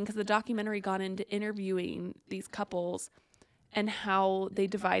interesting because the documentary got into interviewing these couples and how they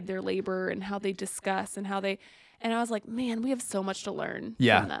divide their labor and how they discuss and how they, and I was like, man, we have so much to learn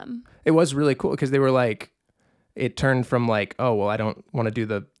from them. It was really cool because they were like, it turned from like, oh, well, I don't want to do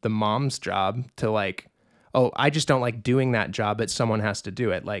the mom's job to like, oh, I just don't like doing that job, but someone has to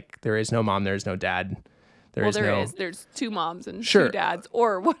do it. Like there is no mom, there's no dad. There's 2 moms and 2 dads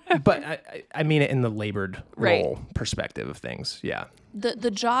or whatever. But I mean it in the labored role perspective of things. Yeah.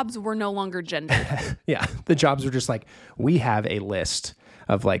 The jobs were no longer gendered. Yeah. The jobs were just like, we have a list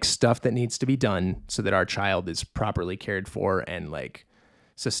of like stuff that needs to be done so that our child is properly cared for and like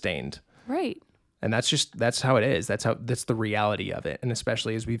sustained. Right. And that's how it is. That's the reality of it. And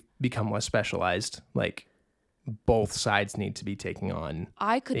especially as we've become less specialized, like both sides need to be taking on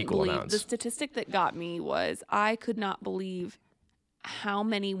I couldn't equal believe amounts. the statistic that got me was I could not believe how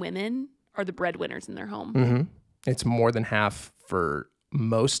many women are the breadwinners in their home. Mm-hmm. It's more than half for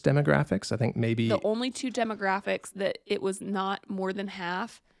most demographics. I think maybe the only 2 demographics that it was not more than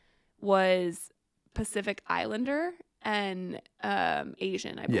half was Pacific Islander and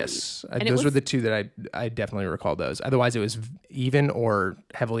Asian, I believe. Yes, those were the 2 that I definitely recall those. Otherwise, it was even or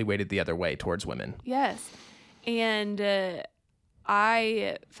heavily weighted the other way towards women. Yes. And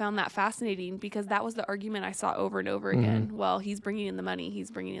I found that fascinating because that was the argument I saw over and over again. Well, he's bringing in the money. He's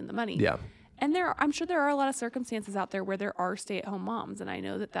bringing in the money. Yeah. And I'm sure there are a lot of circumstances out there where there are stay-at-home moms, and I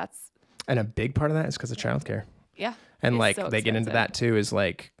know that that's. And a big part of that is because of childcare. Yeah. And like so they get into that too is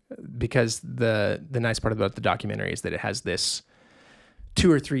like because the nice part about the documentary is that it has this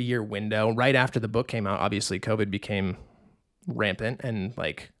 2 or 3 year window right after the book came out. Obviously, COVID became rampant, and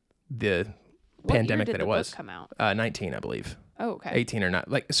like the pandemic that it was. Book come out? 19, I believe. Oh, okay. 18 or not.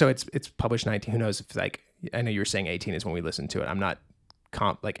 Like so, it's published 19. Who knows if like I know you were saying 18 is when we listened to it. I'm not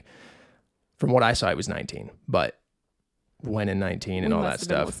like from what I saw, it was 19, but when in 19 and all that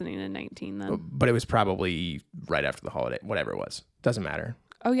stuff. Listening in 19 then. But it was probably right after the holiday, whatever it was. Doesn't matter.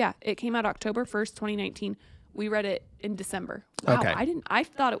 Oh yeah, it came out October 1st, 2019. We read it in December. Wow, okay. I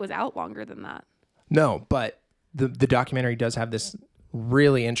thought it was out longer than that. No, but the documentary does have this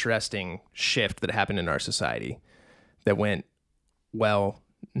really interesting shift that happened in our society that went, well,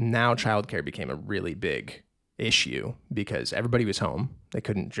 now childcare became a really big issue because everybody was home. They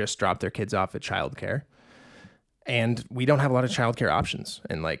couldn't just drop their kids off at childcare. And we don't have a lot of childcare options.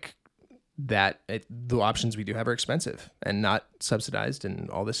 And like the options we do have are expensive and not subsidized and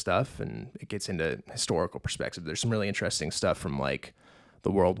all this stuff. And it gets into historical perspective. There's some really interesting stuff from like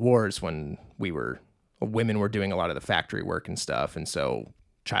the World Wars when women were doing a lot of the factory work and stuff. And so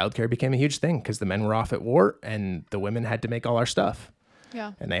childcare became a huge thing because the men were off at war and the women had to make all our stuff.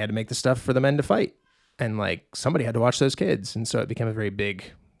 Yeah. And they had to make the stuff for the men to fight. And like somebody had to watch those kids. And so it became a very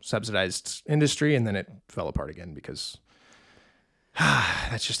big subsidized industry, and then it fell apart again because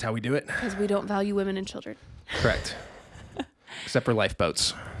that's just how we do it. Because we don't value women and children. Correct. Except for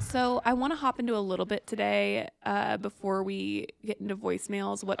lifeboats. So I want to hop into a little bit today before we get into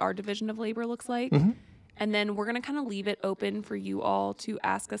voicemails, what our division of labor looks like. Mm-hmm. And then we're going to kind of leave it open for you all to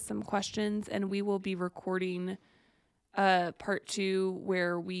ask us some questions, and we will be recording part 2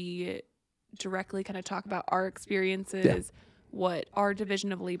 where we directly kind of talk about our experiences, what our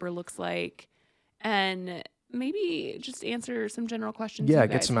division of labor looks like, and maybe just answer some general questions. Yeah,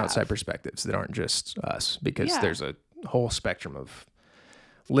 get some outside perspectives that aren't just us, because there's a whole spectrum of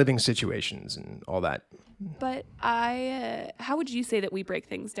living situations and all that. But how would you say that we break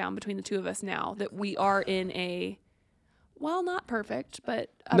things down between the two of us now that we are in a, well, not perfect,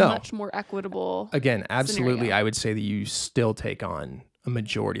 but a much more equitable Again, absolutely. scenario? I would say that you still take on a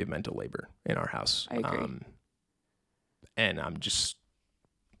majority of mental labor in our house. I agree. And I'm just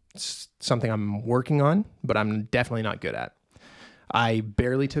something I'm working on, but I'm definitely not good at. I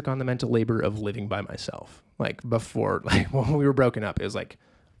barely took on the mental labor of living by myself. Like before, like when we were broken up, it was like,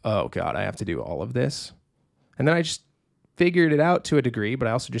 oh God, I have to do all of this. And then I just figured it out to a degree, but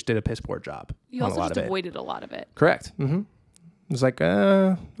I also just did a piss poor job. You also just avoided a lot of it. Correct. Mm-hmm. It was like,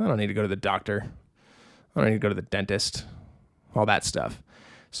 I don't need to go to the doctor. I don't need to go to the dentist. All that stuff.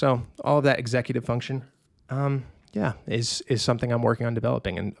 So all of that executive function, is something I'm working on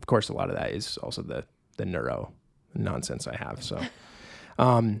developing. And of course, a lot of that is also the neuro nonsense I have. So,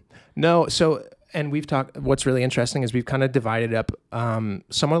 and we've talked, what's really interesting is we've kind of divided up,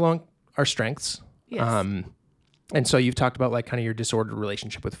 somewhat along our strengths. Yes. And so you've talked about like kind of your disordered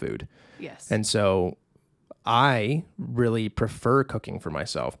relationship with food. Yes. And so I really prefer cooking for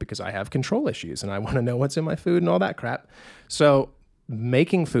myself because I have control issues and I want to know what's in my food and all that crap. So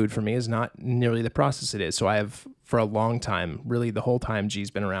making food for me is not nearly the process it is. So I have, for a long time, really the whole time G's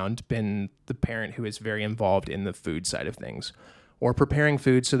been around, been the parent who is very involved in the food side of things, or preparing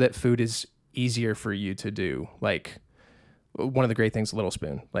food so that food is easier for you to do. Like one of the great things, Little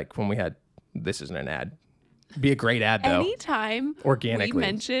Spoon, like when we had, this isn't an ad, be a great ad though. Anytime organically we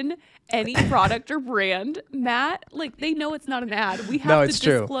mention any product or brand, Matt, like they know it's not an ad. We have to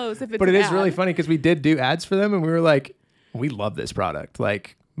disclose if it's but it an is ad. really funny because we did do ads for them and we were like, we love this product.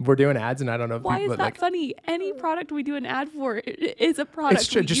 Like we're doing ads and I don't know if why people, is that like, funny? Any product we do an ad for is a product. It's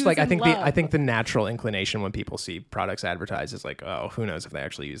true. We Just use like I and think love. the natural inclination when people see products advertised is like, oh, who knows if they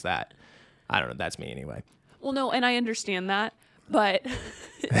actually use that. I don't know. That's me anyway. Well, no, and I understand that, but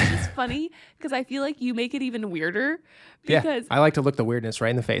it's just funny because I feel like you make it even weirder. Because I like to look the weirdness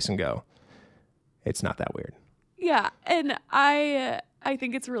right in the face and go, it's not that weird. Yeah, and I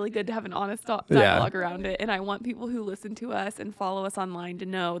think it's really good to have an honest dialogue around it, and I want people who listen to us and follow us online to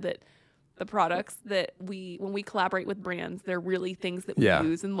know that the products that when we collaborate with brands, they're really things that we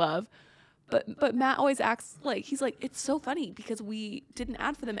use and love. But Matt always acts like, he's like, it's so funny because we did an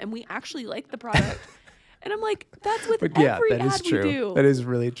ad for them and we actually like the product. And I'm like, that's with every ad we do. That is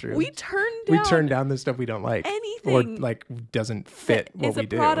really true. We turn down the stuff we don't like. Anything. Or like doesn't fit what we do.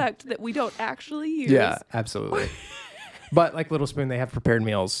 It's a product that we don't actually use. Yeah, absolutely. But like Little Spoon, they have prepared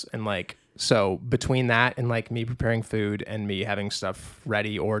meals. And like, so between that and like me preparing food and me having stuff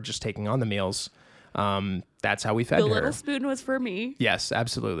ready or just taking on the meals, that's how we fed her. The Little Spoon was for me. Yes,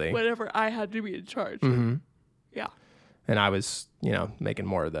 absolutely. Whenever I had to be in charge. Mm-hmm. Yeah. And I was, making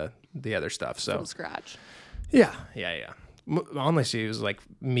more of the other stuff. So from scratch. Yeah. Honestly, it was like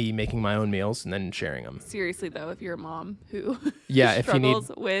me making my own meals and then sharing them. Seriously, though, if you're a mom who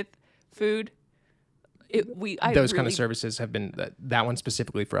struggles with food, those kind of services have been, that one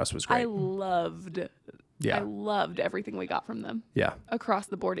specifically for us was great. I loved Yeah. I loved everything we got from them. Yeah. Across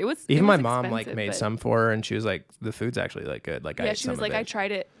the board. Even my mom like made some for her, and she was like, the food's actually like good. Like, yeah, she was like, I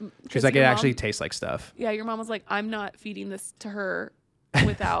tried it. She's like, it actually tastes like stuff. Yeah, your mom was like, I'm not feeding this to her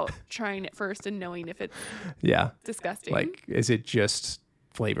without trying it first and knowing if it's disgusting. Like, is it just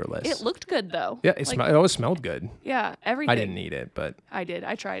flavorless? It looked good though. Yeah, it always smelled good. Yeah, everything. I didn't eat it, but I did.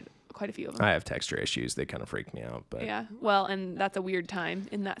 I tried quite a few of them. I have texture issues. They kind of freak me out. But yeah, well, and that's a weird time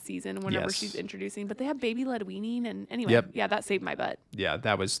in that season whenever she's introducing. But they have baby-led weaning, and anyway, yeah, that saved my butt. Yeah,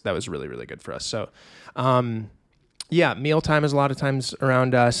 that was really, really good for us. So, yeah, mealtime is a lot of times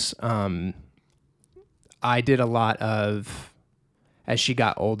around us. I did a lot of, as she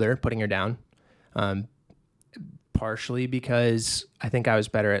got older, putting her down, partially because I think I was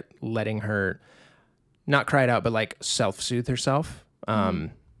better at letting her not cry it out, but like self-soothe herself.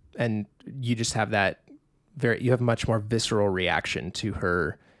 And you just have that you have a much more visceral reaction to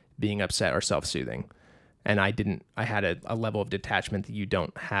her being upset or self-soothing. And I had a level of detachment that you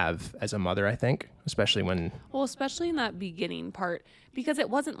don't have as a mother, I think, especially in that beginning part, because it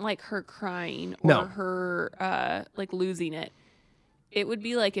wasn't like her crying or her like losing it. It would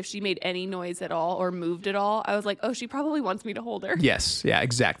be like if she made any noise at all or moved at all, I was like, oh, she probably wants me to hold her. Yes. Yeah,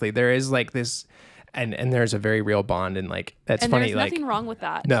 exactly. There is like this, and there's a very real bond, and like, that's and funny. There's nothing wrong with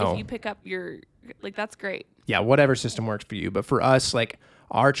that. No. If you pick up like, that's great. Yeah. Whatever system works for you. But for us, like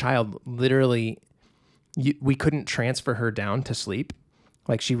our child literally, we couldn't transfer her down to sleep.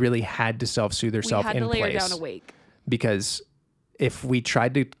 Like she really had to self-soothe herself in place. We had to lay her down awake. Because if we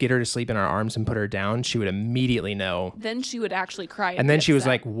tried to get her to sleep in our arms and put her down, she would immediately know. Then she would actually cry. And then she was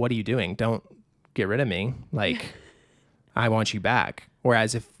like, what are you doing? Don't get rid of me. Like, I want you back.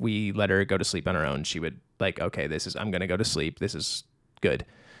 Whereas if we let her go to sleep on her own, she would like, okay, I'm going to go to sleep. This is good.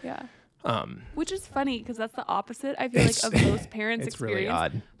 Yeah. Which is funny because that's the opposite, I feel like, of most parents' it's experience. Really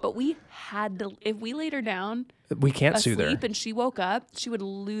odd. But we had to, if we laid her down, we can't soothe her. And she woke up, she would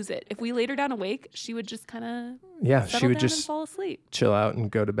lose it. If we laid her down awake, she would just kind of she would just fall asleep, chill out, and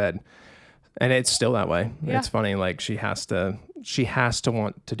go to bed. And it's still that way. Yeah. It's funny. Like she has to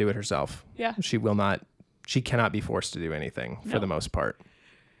want to do it herself. Yeah. She cannot be forced to do anything for the most part.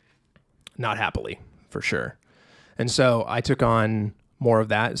 Not happily, for sure. And so I took on more of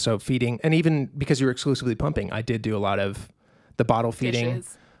that. So feeding, and even because you were exclusively pumping, I did do a lot of the bottle feeding.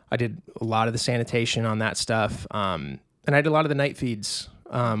 Dishes. I did a lot of the sanitation on that stuff. And I did a lot of the night feeds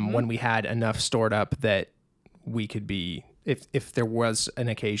when we had enough stored up that we could be, if there was an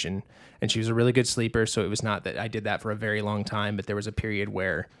occasion. And she was a really good sleeper, so it was not that I did that for a very long time, but there was a period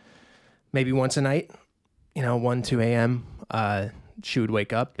where maybe once a night, 1, 2 a.m., she would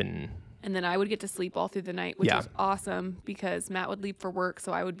wake up and then I would get to sleep all through the night, which was awesome because Matt would leave for work,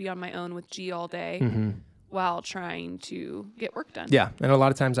 so I would be on my own with G all day while trying to get work done. Yeah, and a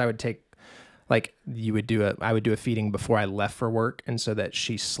lot of times I would take, like, I would do a feeding before I left for work, and so that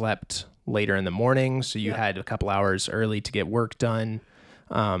she slept later in the morning, so you had a couple hours early to get work done.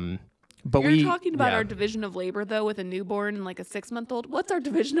 But you're talking about our division of labor, though, with a newborn and like a 6-month-old. What's our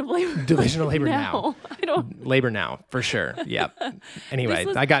division of labor? Division of labor now. I don't. Labor now, for sure. Yeah. Anyway,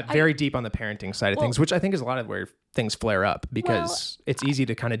 I got very deep on the parenting side of things, which I think is a lot of where things flare up because it's easy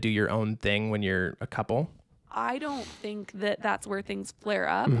to kind of do your own thing when you're a couple. I don't think that that's where things flare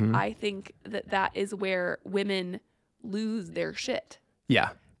up. I think that is where women lose their shit. Yeah.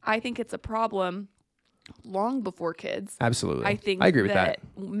 I think it's a problem long before kids. Absolutely. I agree with that.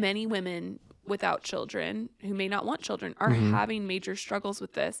 Many women without children who may not want children are having major struggles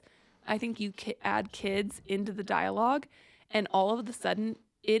with this. I think you add kids into the dialogue and all of a sudden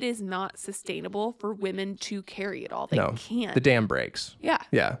it is not sustainable for women to carry it all. They can't. The dam breaks. Yeah.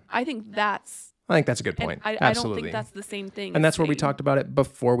 Yeah. I think that's a good point. I don't think that's the same thing. And that's where we talked about it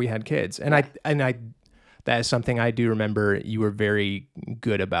before we had kids. And I that is something I do remember you were very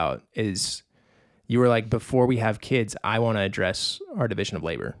good about is you were like, before we have kids, I want to address our division of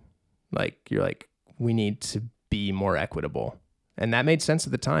labor. Like, you're like, we need to be more equitable. And that made sense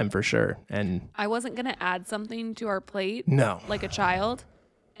at the time, for sure. And I wasn't going to add something to our plate. No. Like a child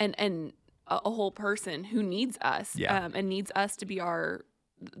and a whole person who needs us and needs us to be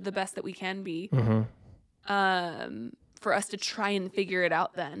the best that we can be for us to try and figure it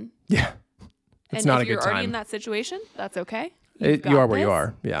out then. Yeah. It's not a good time. And if you're already in that situation, that's okay. You are where you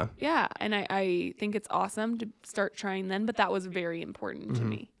are. Yeah. Yeah. And I think it's awesome to start trying then, but that was very important to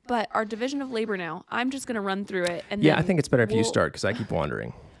me. But our division of labor now, I'm just going to run through it. And I think it's better if you start because I keep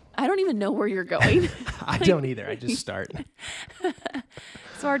wandering. I don't even know where you're going. I don't either. I just start.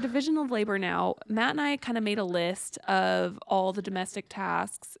 So our division of labor now, Matt and I kind of made a list of all the domestic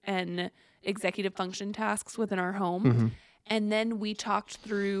tasks and executive function tasks within our home. And then we talked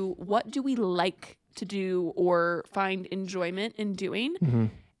through what do we like to do or find enjoyment in doing.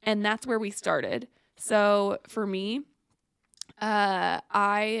 And that's where we started. So for me,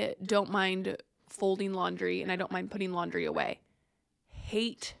 I don't mind folding laundry and I don't mind putting laundry away.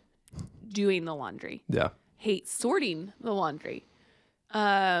 Hate doing the laundry. Yeah. Hate sorting the laundry.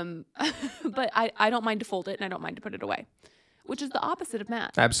 But I don't mind to fold it and I don't mind to put it away, which is the opposite of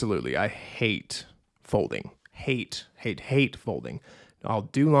Matt. Absolutely. I hate folding. Hate folding. I'll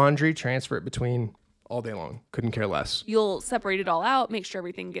do laundry, transfer it between all day long. Couldn't care less. You'll separate it all out, make sure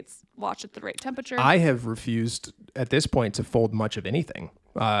everything gets washed at the right temperature. I have refused at this point to fold much of anything.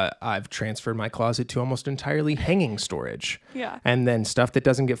 I've transferred my closet to almost entirely hanging storage. Yeah. And then stuff that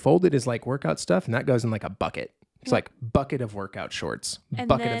doesn't get folded is like workout stuff, and that goes in like a bucket. It's like bucket of workout shorts, And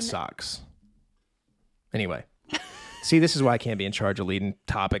bucket then- of socks. Anyway. See, this is why I can't be in charge of leading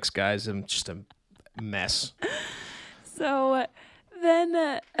topics, guys. I'm just a mess. So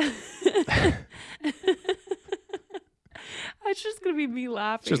then it's just going to be me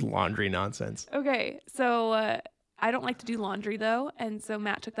laughing. It's just laundry nonsense. Okay, so I don't like to do laundry though, and so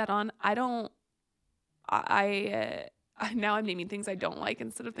Matt took that on. Now I'm naming things I don't like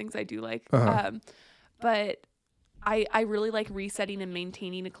instead of things I do like. But I really like resetting and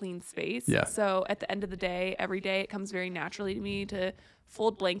maintaining a clean space. Yeah. So at the end of the day, every day, it comes very naturally to me to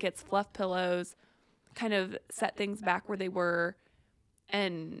fold blankets, fluff pillows, kind of set things back where they were,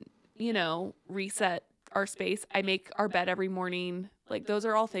 and, you know, reset our space. I make our bed every morning. Like, those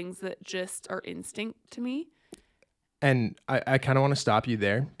are all things that just are instinct to me. And I kind of want to stop you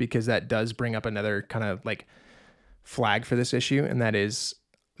there because that does bring up another kind of like flag for this issue. And that is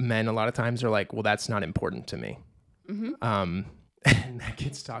men a lot of times are like, well, that's not important to me. And that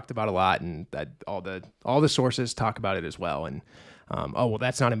gets talked about a lot, and that all the sources talk about it as well. And, oh, well,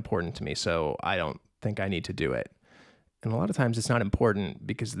 that's not important to me, so I don't think I need to do it. And a lot of times it's not important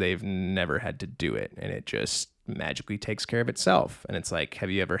because they've never had to do it, and it just magically takes care of itself. And it's like, have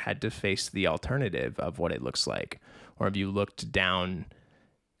you ever had to face the alternative of what it looks like? Or have you looked down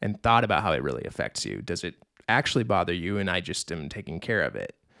and thought about how it really affects you? Does it actually bother you and I just am taking care of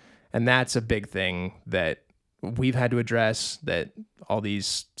it? And that's a big thing that we've had to address, that all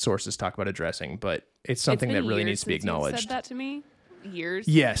these sources talk about addressing, but it's something that really needs to be acknowledged. Said that to me. Years.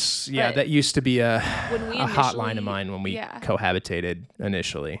 Yes. Yeah. But that used to be a hotline initially- of mine when we yeah. cohabitated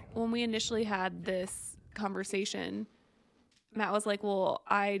initially. When we initially had this conversation, Matt was like, well,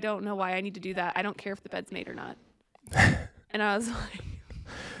 I don't know why I need to do that. I don't care if the bed's made or not. And I was like,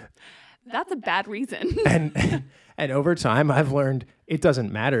 that's a bad reason. And over time, I've learned it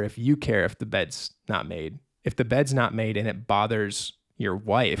doesn't matter if you care if the bed's not made. If the bed's not made and it bothers your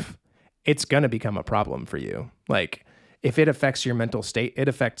wife, it's going to become a problem for you. Like, if it affects your mental state, it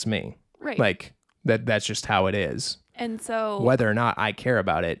affects me. Right. Like, that's just how it is. And so Whether or not I care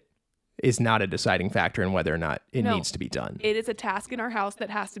about it is not a deciding factor in whether or not it No. needs to be done. it is a task in our house that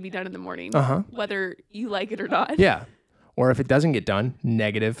has to be done in the morning, Uh-huh. whether you like it or not. Yeah. Or if it doesn't get done,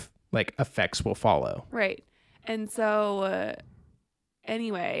 negative, like, effects will follow. Right. And so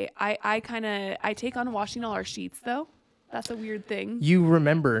anyway, I take on washing all our sheets though. That's a weird thing. You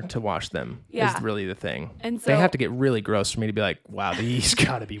remember to wash them Yeah. is really the thing. And they so- have to get really gross for me to be like, wow, these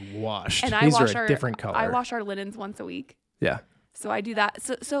got to be washed. And These are a different color. I wash our linens once a week. Yeah. So I do that.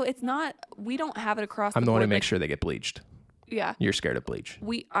 So it's not, we don't have it across I'm the the one board. who makes sure they get bleached. Yeah. You're scared of bleach.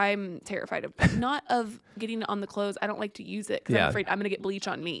 I'm terrified of, not of getting it on the clothes. I don't like to use it because Yeah. I'm afraid I'm going to get bleach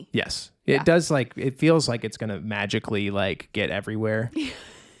on me. Yes. Yeah. It does, like, it feels like it's going to magically, like, get everywhere.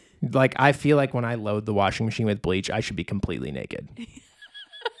 Like, I feel like when I load the washing machine with bleach, I should be completely naked.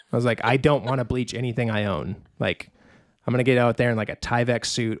 I was like, I don't want to bleach anything I own. Like, I'm going to get out there in like a Tyvek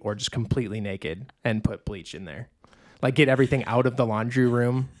suit or just completely naked and put bleach in there. Like, get everything out of the laundry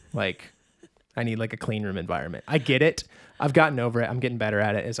room. Like, I need like a clean room environment. I get it. I've gotten over it. I'm getting better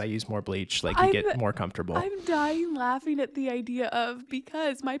at it as I use more bleach. Like, you get more comfortable. I'm dying laughing at the idea of,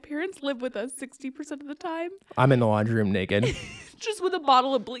 because my parents live with us 60% of the time, I'm in the laundry room naked, just with a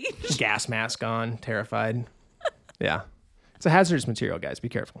bottle of bleach. gas mask on, terrified. Yeah. It's a hazardous material, guys. Be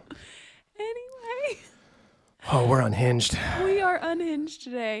careful. Anyway, Oh, we're unhinged. we are unhinged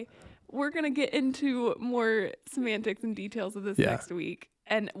today. We're going to get into more semantics and details of this Yeah. next week,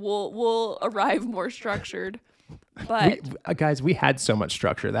 and we'll arrive more structured. But Guys, we had so much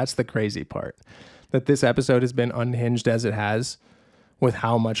structure. That's the crazy part. That this episode has been unhinged as it has with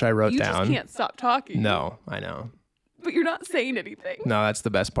how much I wrote you down. just can't stop talking. No, I know. But you're not saying anything. No, that's the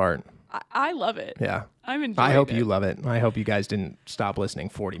best part. I love it. Yeah. I'm enjoying I hope it. you love it. I hope you guys didn't stop listening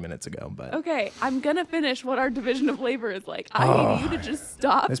 40 minutes ago. But Okay, I'm going to finish what our division of labor is like. I need you to just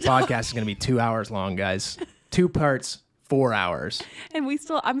stop. this podcast is going to be 2 hours long, guys. 2 parts, 4 hours. And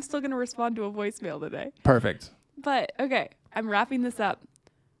I'm still going to respond to a voicemail today. Perfect. But okay, I'm wrapping this up.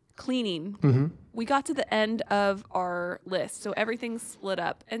 Cleaning. Mm-hmm. We got to the end of our list, so everything's split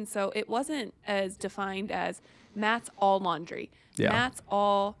up. And so it wasn't as defined as Matt's all laundry. Yeah. Matt's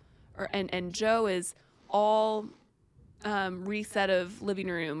all, and Joe is all reset of living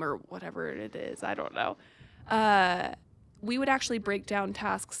room or whatever it is. I don't know. We would actually break down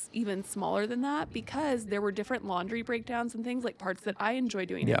tasks even smaller than that because there were different laundry breakdowns and things, like parts that I enjoy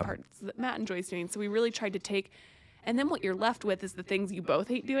doing and parts that Matt enjoys doing. So we really tried to take, and then what you're left with is the things you both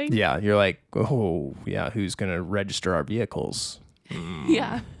hate doing. Yeah, you're like, oh, yeah, who's going to register our vehicles?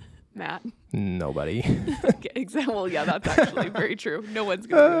 Yeah, Matt. Nobody. Exactly. Well, yeah, that's actually very true. No one's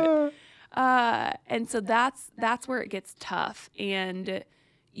going to do it. And so that's where it gets tough. And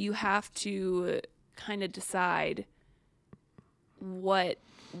you have to kind of decide what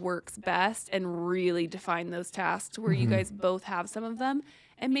works best and really define those tasks where you guys both have some of them.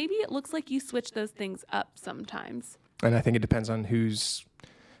 And maybe it looks like you switch those things up sometimes. And I think it depends on who's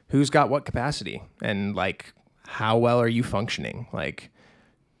got what capacity and like how well are you functioning. Like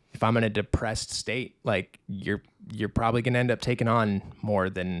if I'm in a depressed state, like you're probably going to end up taking on more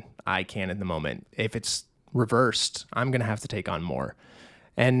than I can at the moment. If it's reversed, I'm going to have to take on more.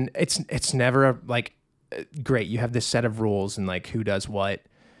 And it's never like great. You have this set of rules and like who does what.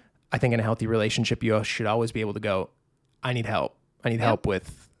 I think in a healthy relationship, you should always be able to go, I need help. I need help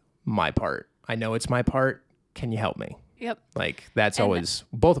with my part. I know it's my part. Can you help me? Yep. Like that's always,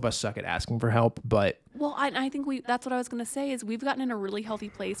 both of us suck at asking for help, but. Well, I think that's what I was going to say is we've gotten in a really healthy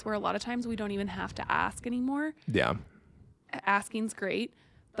place where a lot of times we don't even have to ask anymore. Yeah. Asking's great.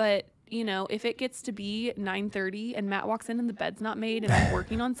 But, you know, if it gets to be 9:30 and Matt walks in and the bed's not made and I'm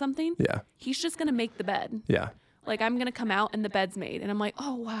working on something, he's just going to make the bed. Yeah. Like I'm going to come out and the bed's made and I'm like,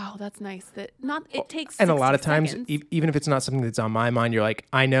 oh, wow, that's nice. It takes And a lot of times, seconds. even if it's not something that's on my mind, you're like,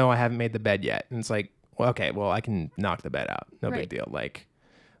 I know I haven't made the bed yet. And it's like, well, okay, well, I can knock the bed out. No big deal. Like,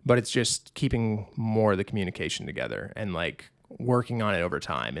 but it's just keeping more of the communication together and like working on it over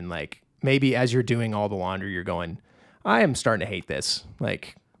time. And like, maybe as you're doing all the laundry, you're going, I am starting to hate this.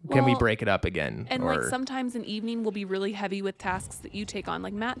 Like, can we break it up again? And like sometimes an evening will be really heavy with tasks that you take on.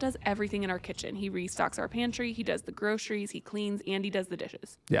 Like Matt does everything in our kitchen. He restocks our pantry. He does the groceries. He cleans and he does the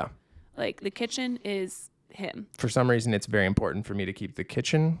dishes. Yeah. Like the kitchen is him. For some reason, it's very important for me to keep the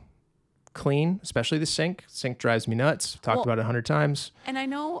kitchen clean, especially the sink. Sink drives me nuts. Talked about it 100 times. And I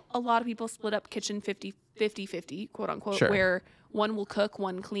know a lot of people split up kitchen 50-50, quote unquote, Sure. where one will cook,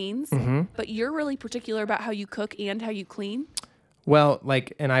 one cleans. But you're really particular about how you cook and how you clean. Well,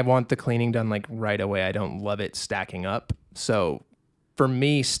 like, and I want the cleaning done like right away. I don't love it stacking up. So for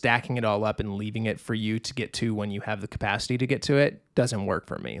me, stacking it all up and leaving it for you to get to when you have the capacity to get to it doesn't work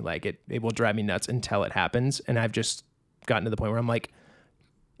for me. Like it will drive me nuts until it happens. And I've just gotten to the point where I'm like,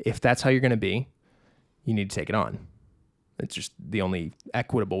 if that's how you're going to be, you need to take it on. It's just the only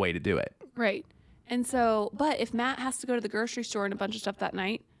equitable way to do it. Right. And so, but if Matt has to go to the grocery store and a bunch of stuff that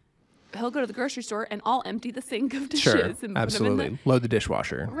night, he'll go to the grocery store and I'll empty the sink of dishes. Sure, and absolutely. Load the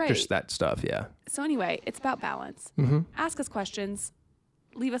dishwasher. Right. Just that stuff, yeah. So anyway, it's about balance. Ask us questions.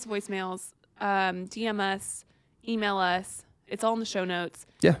 Leave us voicemails. DM us. Email us. It's all in the show notes.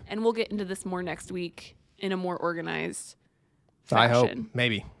 Yeah. And we'll get into this more next week in a more organized fashion. I hope.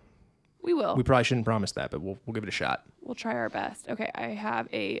 Maybe. We will. We probably shouldn't promise that, but we'll give it a shot. We'll try our best. Okay, I have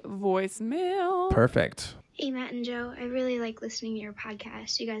a voicemail. Perfect. Hey, Matt and Joe. I really like listening to your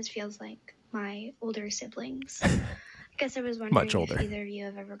podcast. You guys feels like my older siblings. I guess I was wondering Much older. if either of you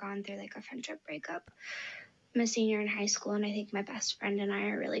have ever gone through like a friendship breakup. I'm a senior in high school, and I think my best friend and I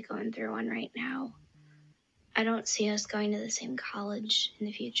are really going through one right now. I don't see us going to the same college in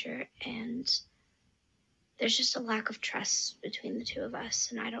the future, and there's just a lack of trust between the two of us,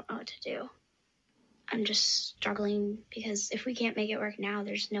 and I don't know what to do. I'm just struggling because if we can't make it work now,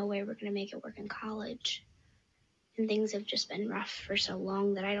 there's no way we're going to make it work in college. And things have just been rough for so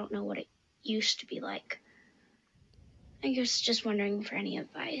long that I don't know what it used to be like. I guess just wondering for any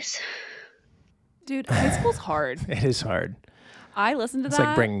advice. Dude, high school's hard. It is hard. I listened to It's that.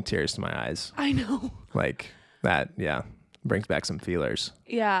 like bringing tears to my eyes. I know. Like that, yeah. Brings back some feelers.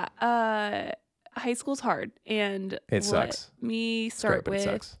 Yeah. High school's hard. And It sucks. Me It's start great, but with. it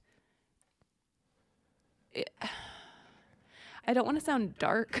sucks. I don't want to sound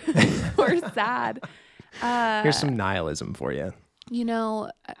dark or sad. Here's some nihilism for you. You know,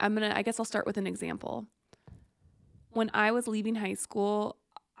 I guess I'll start with an example. When I was leaving high school,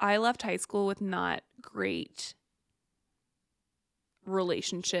 I left high school with not great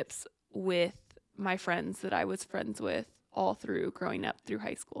relationships with my friends that I was friends with all through growing up through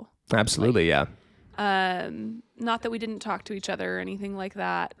high school. Absolutely, yeah. Not that we didn't talk to each other or anything like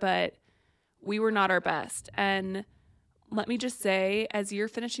that, but we were not our best. And let me just say, as you're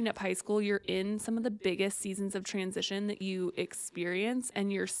finishing up high school, you're in some of the biggest seasons of transition that you experience,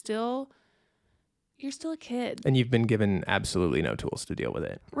 and you're still a kid. And you've been given absolutely no tools to deal with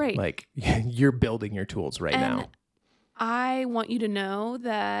it. Right. Like you're building your tools right now. I want you to know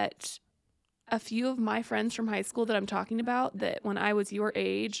that a few of my friends from high school that I'm talking about, that when I was your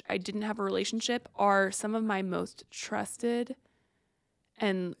age, I didn't have a relationship, are some of my most trusted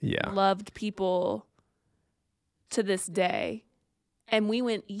and loved people to this day. And we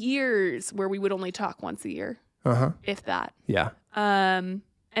went years where we would only talk once a year, if that. Yeah. And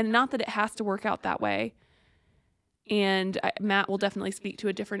not that it has to work out that way. And Matt will definitely speak to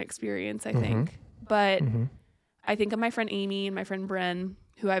a different experience, I think. But I think of my friend Amy and my friend Bren,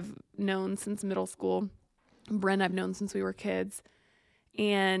 who I've known since middle school. Bren I've known since we were kids.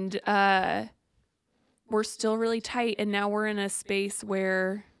 And we're still really tight. And now we're in a space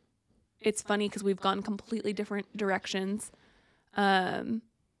where it's funny because we've gone completely different directions. Some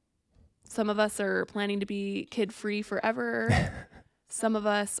of us are planning to be kid-free forever. Some of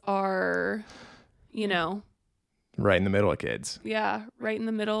us are, right in the middle of kids. Yeah, right in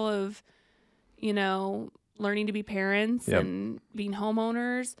the middle of, learning to be parents and being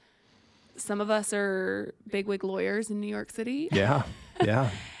homeowners. Some of us are bigwig lawyers in New York City. Yeah, yeah.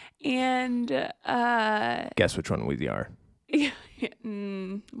 And guess which one we are?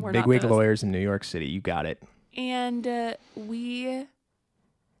 We're bigwig lawyers in New York City. You got it. And we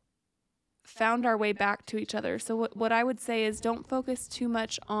found our way back to each other. So what I would say is, don't focus too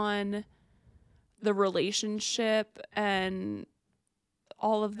much on the relationship and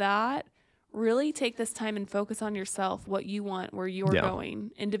all of that. Really take this time and focus on yourself, what you want, where you're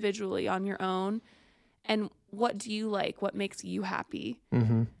going individually on your own, and what do you like, what makes you happy.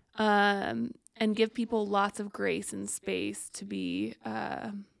 And give people lots of grace and space to be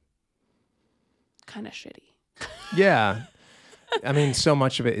kind of shitty. Yeah. I mean, so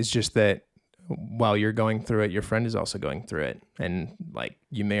much of it is just that while you're going through it, your friend is also going through it. And like,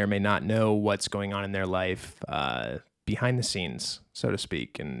 you may or may not know what's going on in their life behind the scenes, so to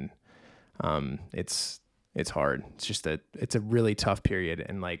speak. And it's hard. It's just it's a really tough period.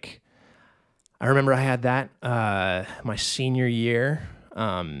 And like, I remember I had that my senior year.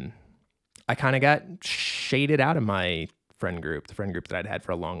 I kind of got shaded out of my friend group, the friend group that I'd had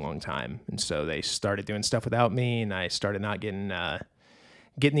for a long, long time. And so they started doing stuff without me, and I started not getting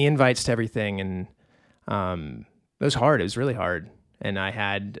the invites to everything. And it was hard. It was really hard. And I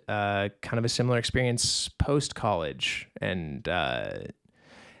had kind of a similar experience post-college. And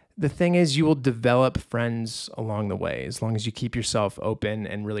the thing is, you will develop friends along the way as long as you keep yourself open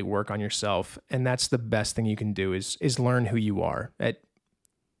and really work on yourself. And that's the best thing you can do is learn who you are. At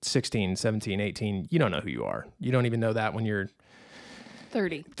 16, 17, 18, you don't know who you are. You don't even know that when you're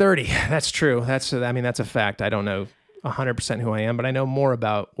 30. That's true. That's a fact. I don't know 100% who I am, but I know more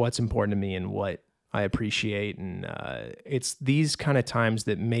about what's important to me and what I appreciate. And it's these kind of times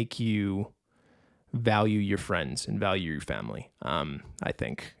that make you value your friends and value your family. I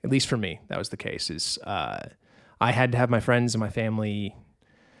think, at least for me, that was the case. I had to have my friends and my family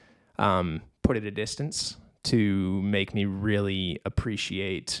put at a distance to make me really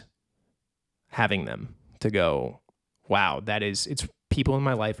appreciate having them, to go, wow, it's people in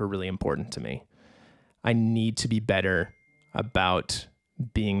my life are really important to me. I need to be better about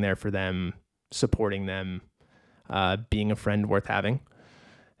being there for them, supporting them, being a friend worth having.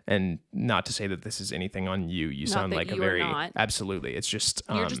 And not to say that this is anything on you. You sound like absolutely. It's just,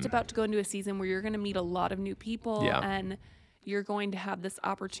 you're just about to go into a season where you're going to meet a lot of new people, and you're going to have this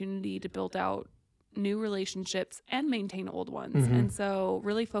opportunity to build out new relationships and maintain old ones. And so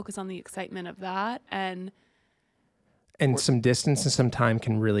really focus on the excitement of that. And some distance and some time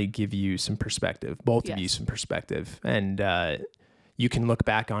can really give you some perspective, both of you some perspective. And you can look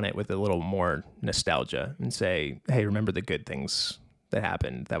back on it with a little more nostalgia and say, hey, remember the good things that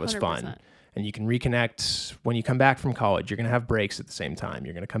happened. That was 100%. Fun. And you can reconnect when you come back from college. You're going to have breaks at the same time.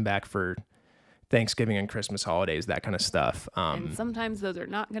 You're going to come back for Thanksgiving and Christmas holidays, that kind of stuff. And sometimes those are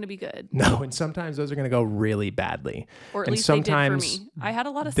not going to be good. No, and sometimes those are going to go really badly. Or at least sometimes they did for me. I had a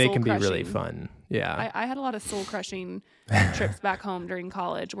lot of soul crushing. They can be really fun. Yeah. I had a lot of soul crushing trips back home during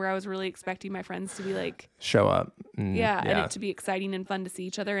college where I was really expecting my friends to be like, show up. And it to be exciting and fun to see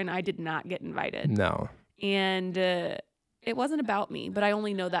each other. And I did not get invited. No. And it wasn't about me, but I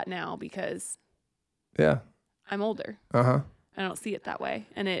only know that now because I'm older. I don't see it that way.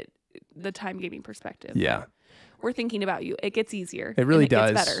 And the time gave me perspective. Yeah. We're thinking about you. It gets easier. It really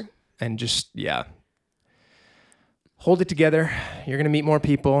does. Gets better. And just, hold it together. You're going to meet more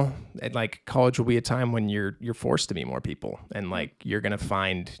people. And like college will be a time when you're forced to meet more people, and like you're going to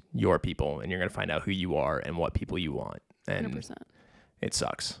find your people, and you're going to find out who you are and what people you want. And 100%. it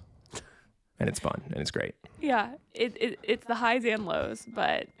sucks. And it's fun and it's great. Yeah, it's the highs and lows.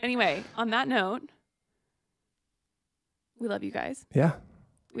 But anyway, on that note, we love you guys. Yeah.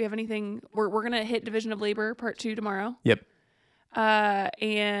 We have anything? We're gonna hit Division of Labor Part 2 tomorrow. Yep.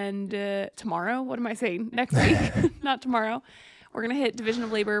 And tomorrow, what am I saying? Next week, not tomorrow. We're going to hit Division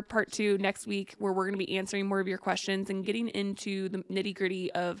of Labor Part 2 next week, where we're going to be answering more of your questions and getting into the nitty gritty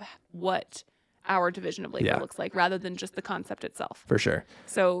of what our Division of Labor looks like, rather than just the concept itself. For sure.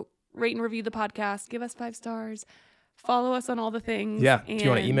 So rate and review the podcast, give us 5 stars, follow us on all the things. Yeah. If you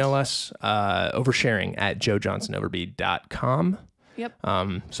want to email us, oversharing@joejohnsonoverby.com. Yep.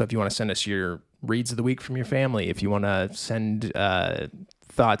 So if you want to send us your reads of the week from your family, if you want to send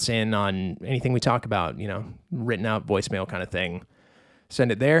thoughts in on anything we talk about, written out voicemail kind of thing, send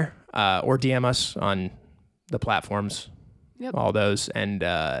it there, or DM us on the platforms. Yep. All those, and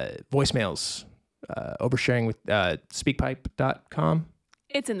voicemails, oversharing with speakpipe.com.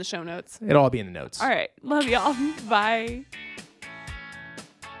 It's in the show notes. It'll all be in the notes. All right. Love y'all. Bye.